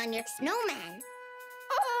shining on your snowman.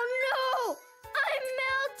 Oh no! I'm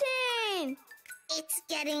melting! It's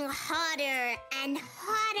getting hotter and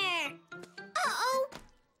hotter. Uh-oh!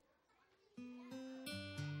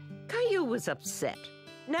 Caillou was upset.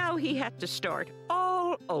 Now he had to start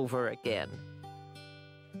all over again.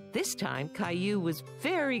 This time, Caillou was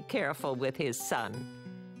very careful with his sun.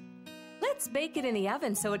 Let's bake it in the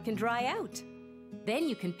oven so it can dry out. Then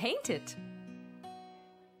you can paint it.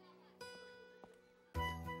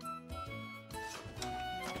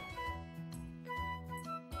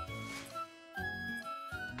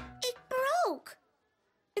 It broke.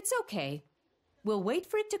 It's okay. We'll wait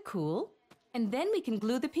for it to cool, and then we can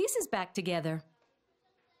glue the pieces back together.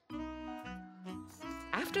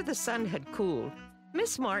 After the sun had cooled,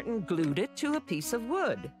 Miss Martin glued it to a piece of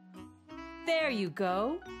wood. There you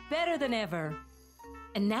go. Better than ever.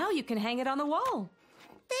 And now you can hang it on the wall.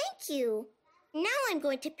 Thank you. Now I'm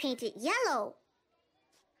going to paint it yellow.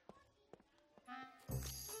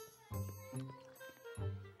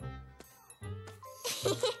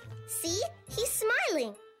 See? He's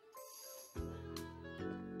smiling.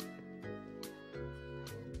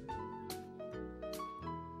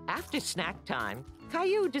 After snack time,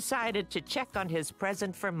 Caillou decided to check on his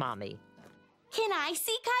present for Mommy. Can I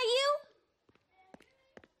see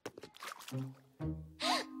Caillou?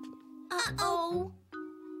 Uh-oh.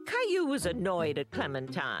 Caillou was annoyed at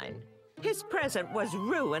Clementine. His present was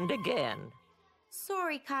ruined again.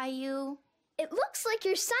 Sorry, Caillou. It looks like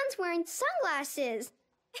your son's wearing sunglasses.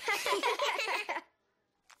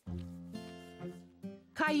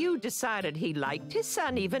 Caillou decided he liked his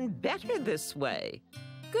son even better this way.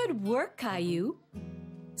 Good work, Caillou.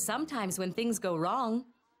 Sometimes when things go wrong,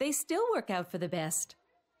 they still work out for the best.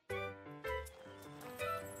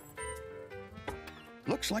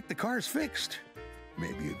 Looks like the car's fixed.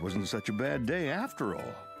 Maybe it wasn't such a bad day after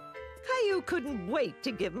all. Caillou couldn't wait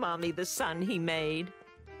to give Mommy the son he made.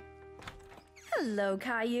 Hello,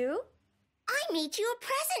 Caillou. I made you a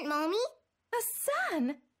present, Mommy. A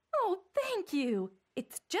sun? Oh, thank you.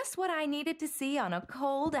 It's just what I needed to see on a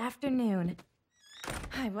cold afternoon.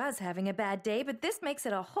 I was having a bad day, but this makes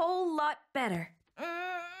it a whole lot better.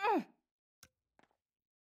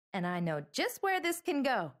 And I know just where this can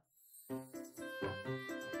go.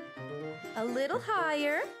 A little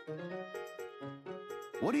higher.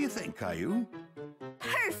 What do you think, Caillou?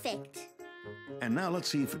 Perfect. And now let's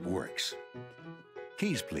see if it works.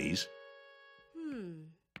 Keys, please.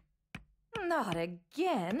 Not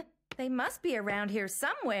again. They must be around here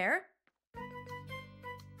somewhere.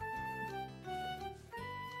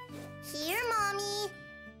 Here, Mommy.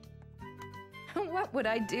 What would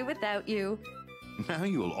I do without you? Now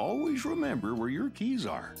you'll always remember where your keys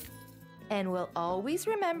are. And we'll always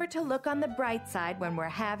remember to look on the bright side when we're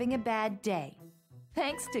having a bad day.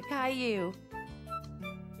 Thanks to Caillou.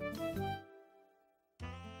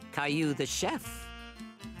 Caillou the chef.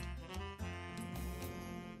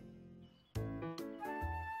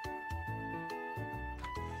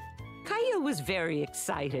 Caillou was very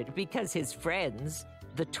excited because his friends,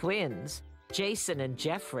 the twins, Jason and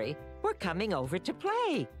Jeffrey, were coming over to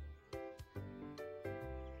play.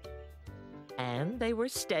 And they were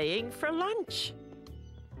staying for lunch.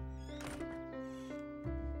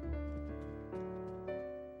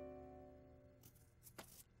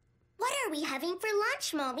 What are we having for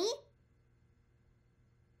lunch, Mommy?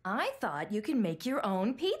 I thought you can make your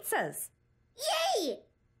own pizzas. Yay!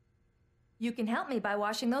 You can help me by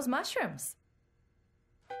washing those mushrooms.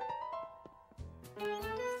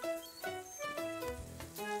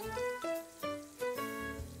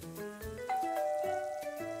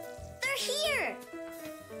 They're here!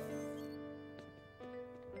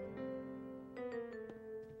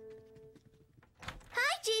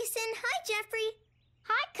 Hi, Jason. Hi, Jeffrey.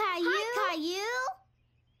 Hi, Caillou. Hi, Caillou.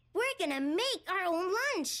 We're gonna make our own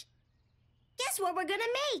lunch. Guess what we're gonna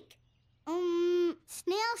make?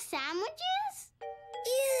 Snail sandwiches?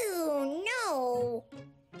 Ew, no.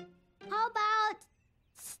 How about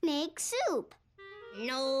snake soup?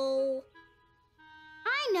 No.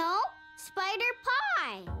 I know, spider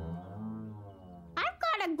pie. I've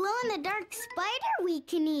got a glow-in-the-dark spider we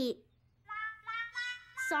can eat.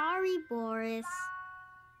 Sorry, Boris.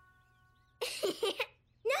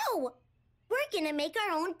 No, we're gonna make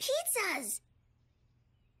our own pizzas.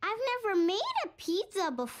 I've never made a pizza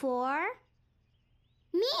before.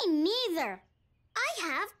 Me neither. I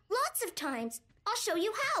have, lots of times. I'll show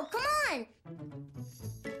you how, come on.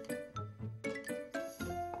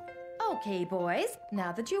 Okay, boys,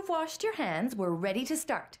 now that you've washed your hands, we're ready to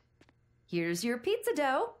start. Here's your pizza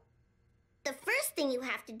dough. The first thing you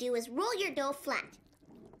have to do is roll your dough flat.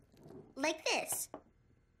 Like this.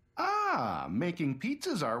 Ah, making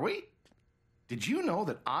pizzas, are we? Did you know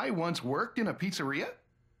that I once worked in a pizzeria?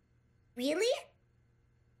 Really?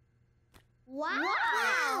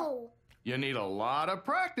 Wow! You need a lot of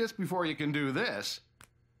practice before you can do this.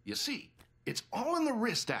 You see, it's all in the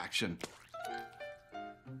wrist action.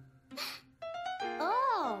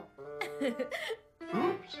 Oh!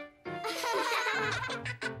 Oops.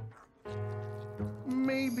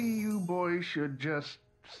 Maybe you boys should just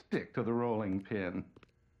stick to the rolling pin.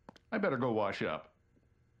 I better go wash up.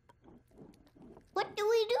 What do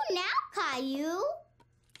we do now, Caillou?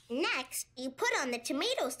 Next, you put on the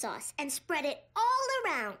tomato sauce and spread it all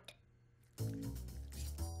around.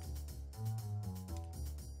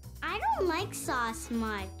 I don't like sauce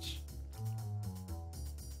much.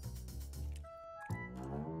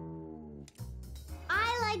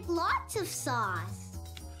 I like lots of sauce.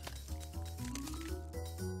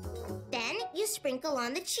 Then you sprinkle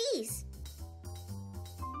on the cheese.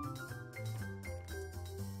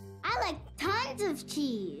 I like tons of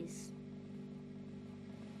cheese.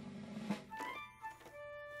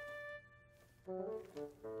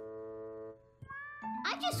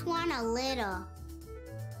 a little.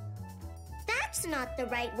 That's not the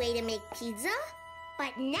right way to make pizza.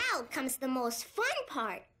 But now comes the most fun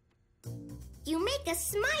part. You make a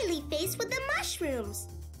smiley face with the mushrooms.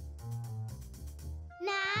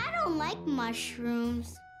 Nah, I don't like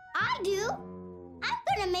mushrooms. I do. I'm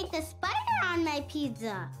gonna make a spider on my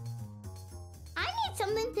pizza. I need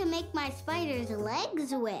something to make my spider's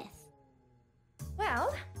legs with.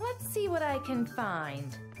 Well, let's see what I can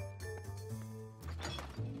find.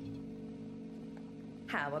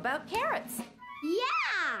 How about carrots?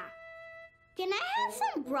 Yeah! Can I have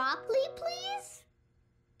some broccoli, please?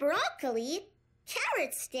 Broccoli?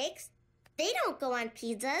 Carrot sticks? They don't go on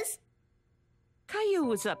pizzas. Caillou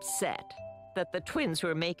was upset that the twins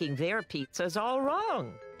were making their pizzas all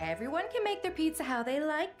wrong. Everyone can make their pizza how they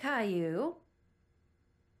like, Caillou.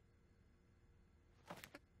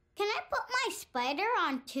 Can I put my spider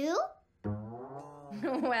on too?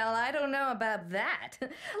 Well, I don't know about that.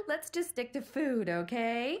 Let's just stick to food,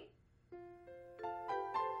 okay?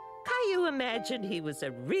 Caillou imagined he was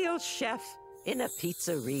a real chef in a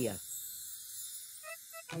pizzeria.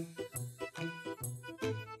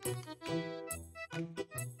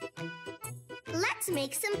 Let's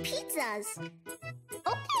make some pizzas.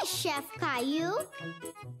 Okay, Chef Caillou.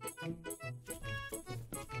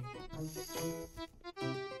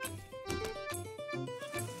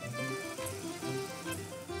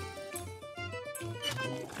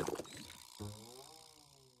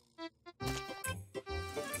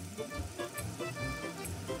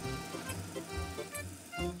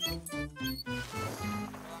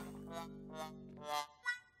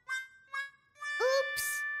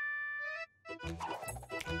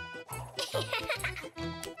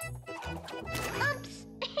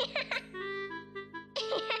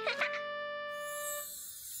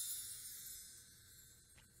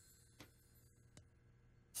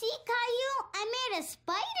 See, Caillou, I made a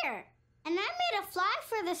spider. And I made a fly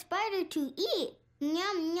for the spider to eat.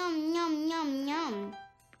 Yum, yum, yum, yum, yum.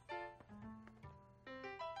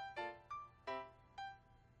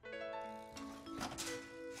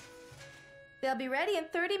 They'll be ready in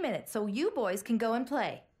 30 minutes, so you boys can go and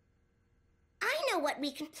play. I know what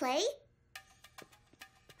we can play.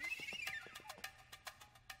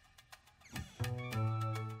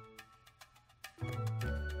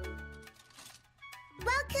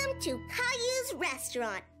 Welcome to Caillou's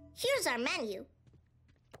restaurant. Here's our menu.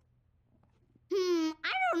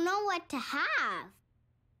 I don't know what to have.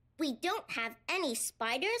 We don't have any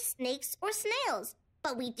spiders, snakes, or snails,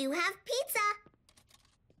 but we do have pizza.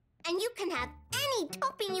 And you can have any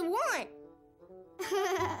topping you want.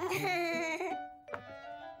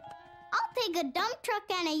 I'll take a dump truck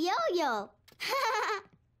and a yo-yo.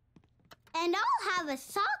 And I'll have a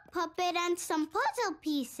sock puppet and some puzzle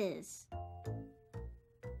pieces.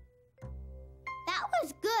 That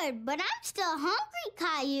was good, but I'm still hungry,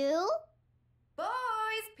 Caillou.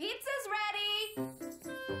 Boys, pizza's ready!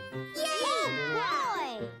 Yay,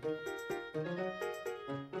 boy!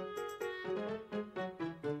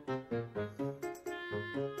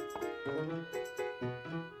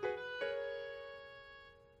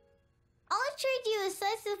 I'll trade you a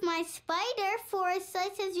slice of my spider for a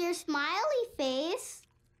slice of your smiley face.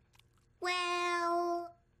 Well,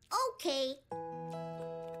 okay.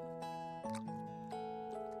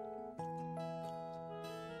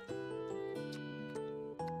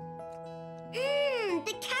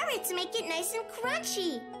 The carrots make it nice and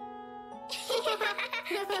crunchy.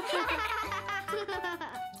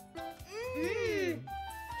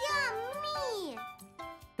 Yummy!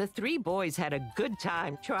 The three boys had a good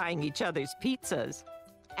time trying each other's pizzas.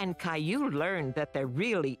 And Caillou learned that there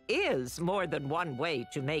really is more than one way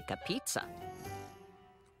to make a pizza.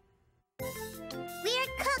 We're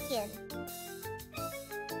cooking.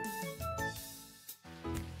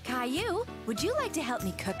 Caillou, would you like to help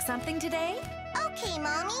me cook something today? Okay,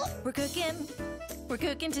 Mommy. We're cooking. We're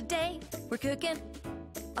cooking today. We're cooking.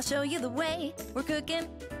 I'll show you the way. We're cooking.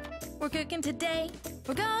 We're cooking today.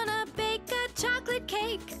 We're gonna bake a chocolate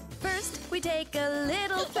cake. First, we take a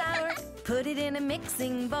little flour, put it in a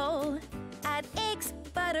mixing bowl. Add eggs,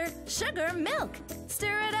 butter, sugar, milk.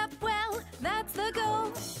 Stir it up well, that's the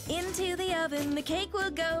goal. Into the oven the cake will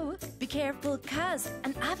go. Be careful, 'cause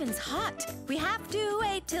an oven's hot. We have to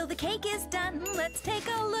wait till the cake is done. Let's take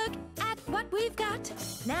a look at what we've got.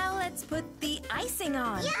 Now let's put the icing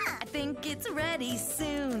on. Yeah! I think it's ready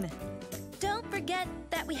soon. Don't forget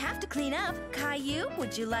that we have to clean up. Caillou,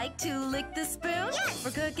 would you like to lick the spoon? Yes!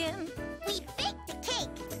 We're cooking. We baked a cake.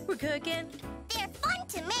 We're cooking. They're fun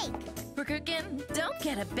to make. We're cooking. Don't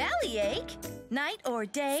get a bellyache. Night or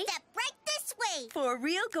day. Step right this way. For a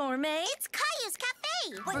real gourmet. It's Caillou's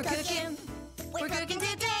Cafe. We're cooking. We're cooking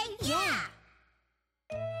today. Yay!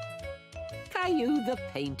 Caillou the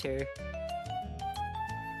painter.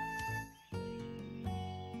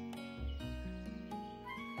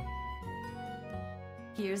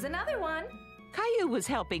 Here's another one. Caillou was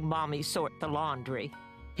helping Mommy sort the laundry.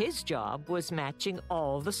 His job was matching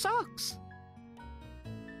all the socks.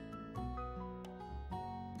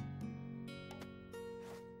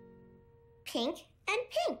 Pink and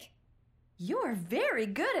pink. You're very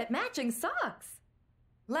good at matching socks.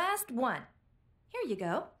 Last one. Here you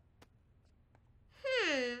go.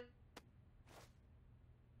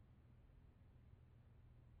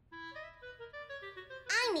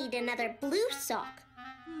 I need another blue sock.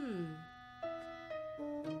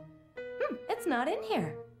 It's not in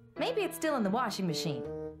here. Maybe it's still in the washing machine.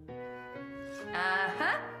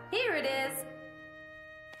 Uh-huh. Here it is.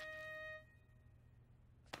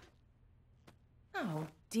 Oh,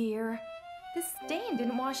 dear. This stain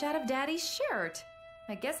didn't wash out of Daddy's shirt.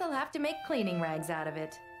 I guess I'll have to make cleaning rags out of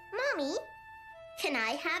it. Mommy, can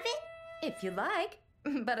I have it? If you like.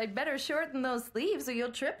 But I'd better shorten those sleeves or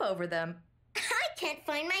you'll trip over them. I can't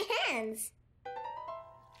find my hands.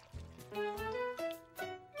 Thank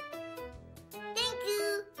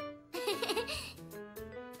you.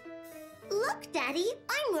 Look, Daddy,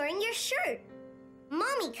 I'm wearing your shirt.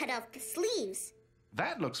 Mommy cut off the sleeves.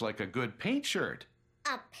 That looks like a good paint shirt.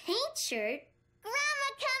 A paint shirt? Grandma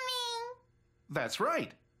coming! That's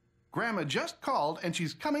right. Grandma just called and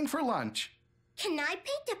she's coming for lunch. Can I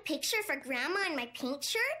paint a picture for Grandma on my paint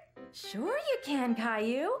shirt? Sure you can,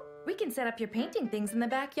 Caillou. We can set up your painting things in the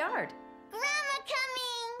backyard. Grandma coming!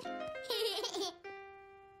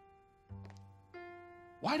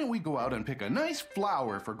 Why don't we go out and pick a nice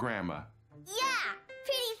flower for Grandma? Yeah,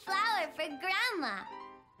 pretty flower for Grandma.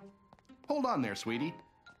 Hold on there, sweetie.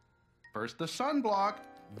 First the sunblock,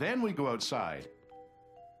 then we go outside.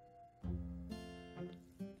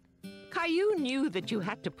 Caillou knew that you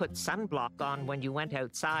had to put sunblock on when you went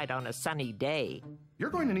outside on a sunny day.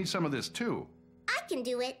 You're going to need some of this too. I can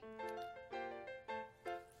do it.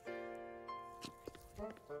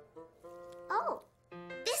 Oh,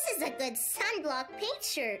 this is a good sunblock paint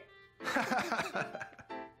shirt.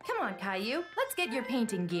 Come on, Caillou. Let's get your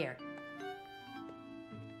painting gear.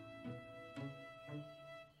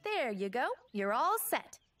 There you go. You're all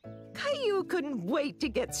set. Caillou couldn't wait to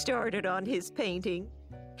get started on his painting.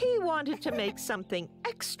 He wanted to make something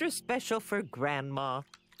extra special for Grandma.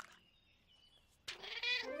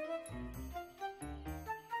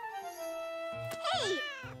 Hey!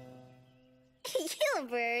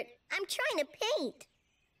 Gilbert, I'm trying to paint.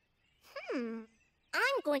 I'm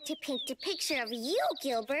going to paint a picture of you,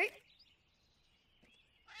 Gilbert.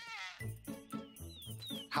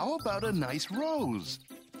 How about a nice rose?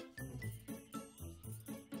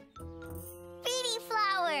 Pretty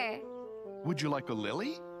flower. Would you like a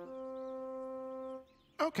lily?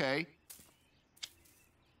 Okay.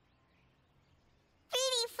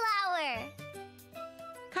 Pretty flower.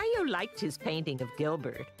 Caillou liked his painting of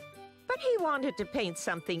Gilbert, but he wanted to paint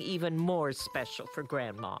something even more special for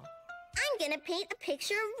Grandma. I'm gonna paint a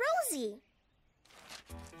picture of Rosie.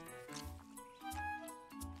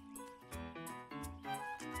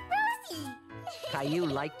 Rosie. Caillou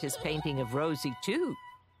liked his painting of Rosie too,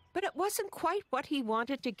 but it wasn't quite what he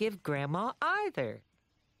wanted to give Grandma either.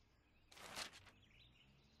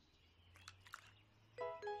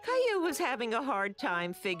 Caillou was having a hard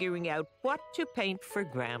time figuring out what to paint for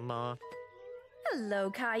Grandma. Hello,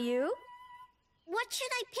 Caillou. What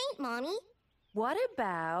should I paint, Mommy? What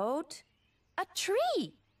about a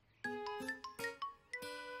tree? I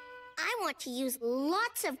want to use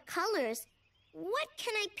lots of colors. What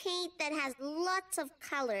can I paint that has lots of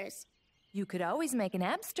colors? You could always make an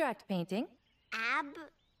abstract painting.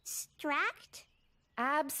 Abstract?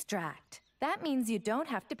 Abstract. That means you don't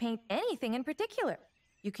have to paint anything in particular.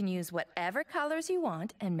 You can use whatever colors you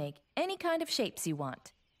want and make any kind of shapes you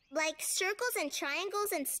want. Like circles and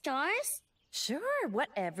triangles and stars? Sure,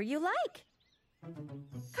 whatever you like.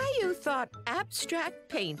 Caillou thought abstract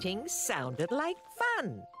painting sounded like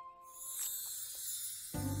fun.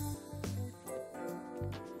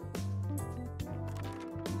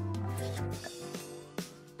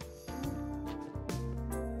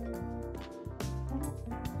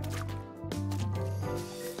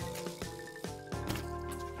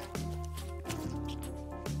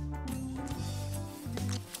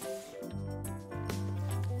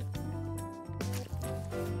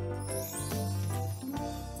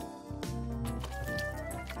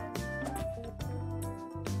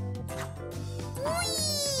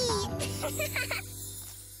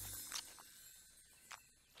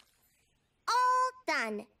 All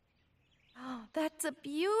done. Oh, that's a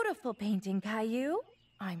beautiful painting, Caillou.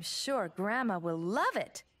 I'm sure Grandma will love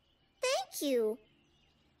it. Thank you.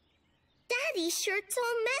 Daddy's shirt's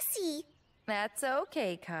all messy. That's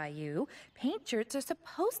okay, Caillou. Paint shirts are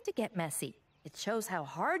supposed to get messy. It shows how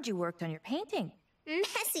hard you worked on your painting.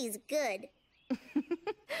 Messy's good.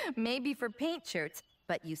 Maybe for paint shirts,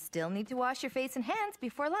 but you still need to wash your face and hands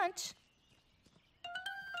before lunch.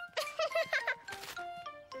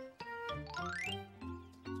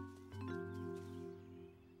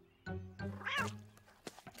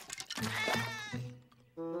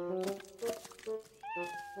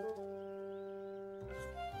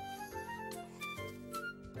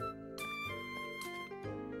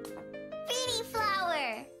 Pretty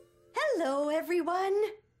flower. Hello, everyone.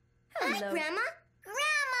 Hi, Grandma.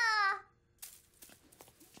 Grandma!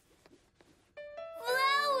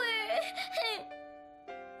 Flower!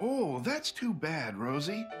 Oh, that's too bad,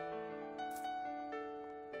 Rosie.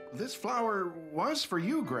 This flower was for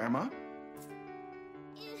you, Grandma.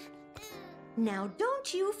 Now,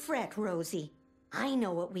 don't you fret, Rosie. I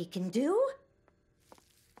know what we can do.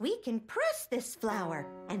 We can press this flower,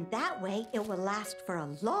 and that way it will last for a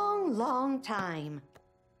long, long time.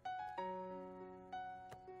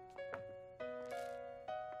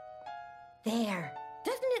 There.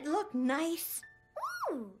 Doesn't it look nice?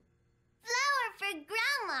 Ooh! Flower for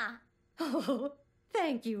Grandma. Oh,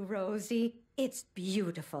 thank you, Rosie. It's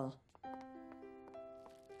beautiful.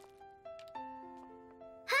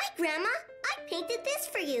 Hi, Grandma. I painted this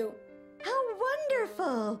for you. How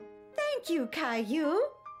wonderful! Thank you, Caillou.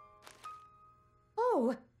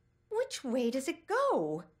 Oh, which way does it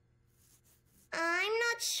go? I'm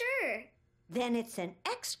not sure. Then it's an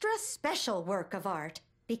extra special work of art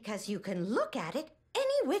because you can look at it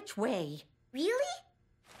any which way. Really?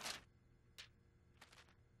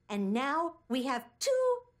 And now we have 2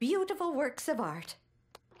 beautiful works of art.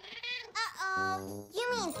 Uh-oh.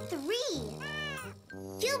 You mean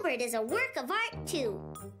 3. Gilbert is a work of art, too.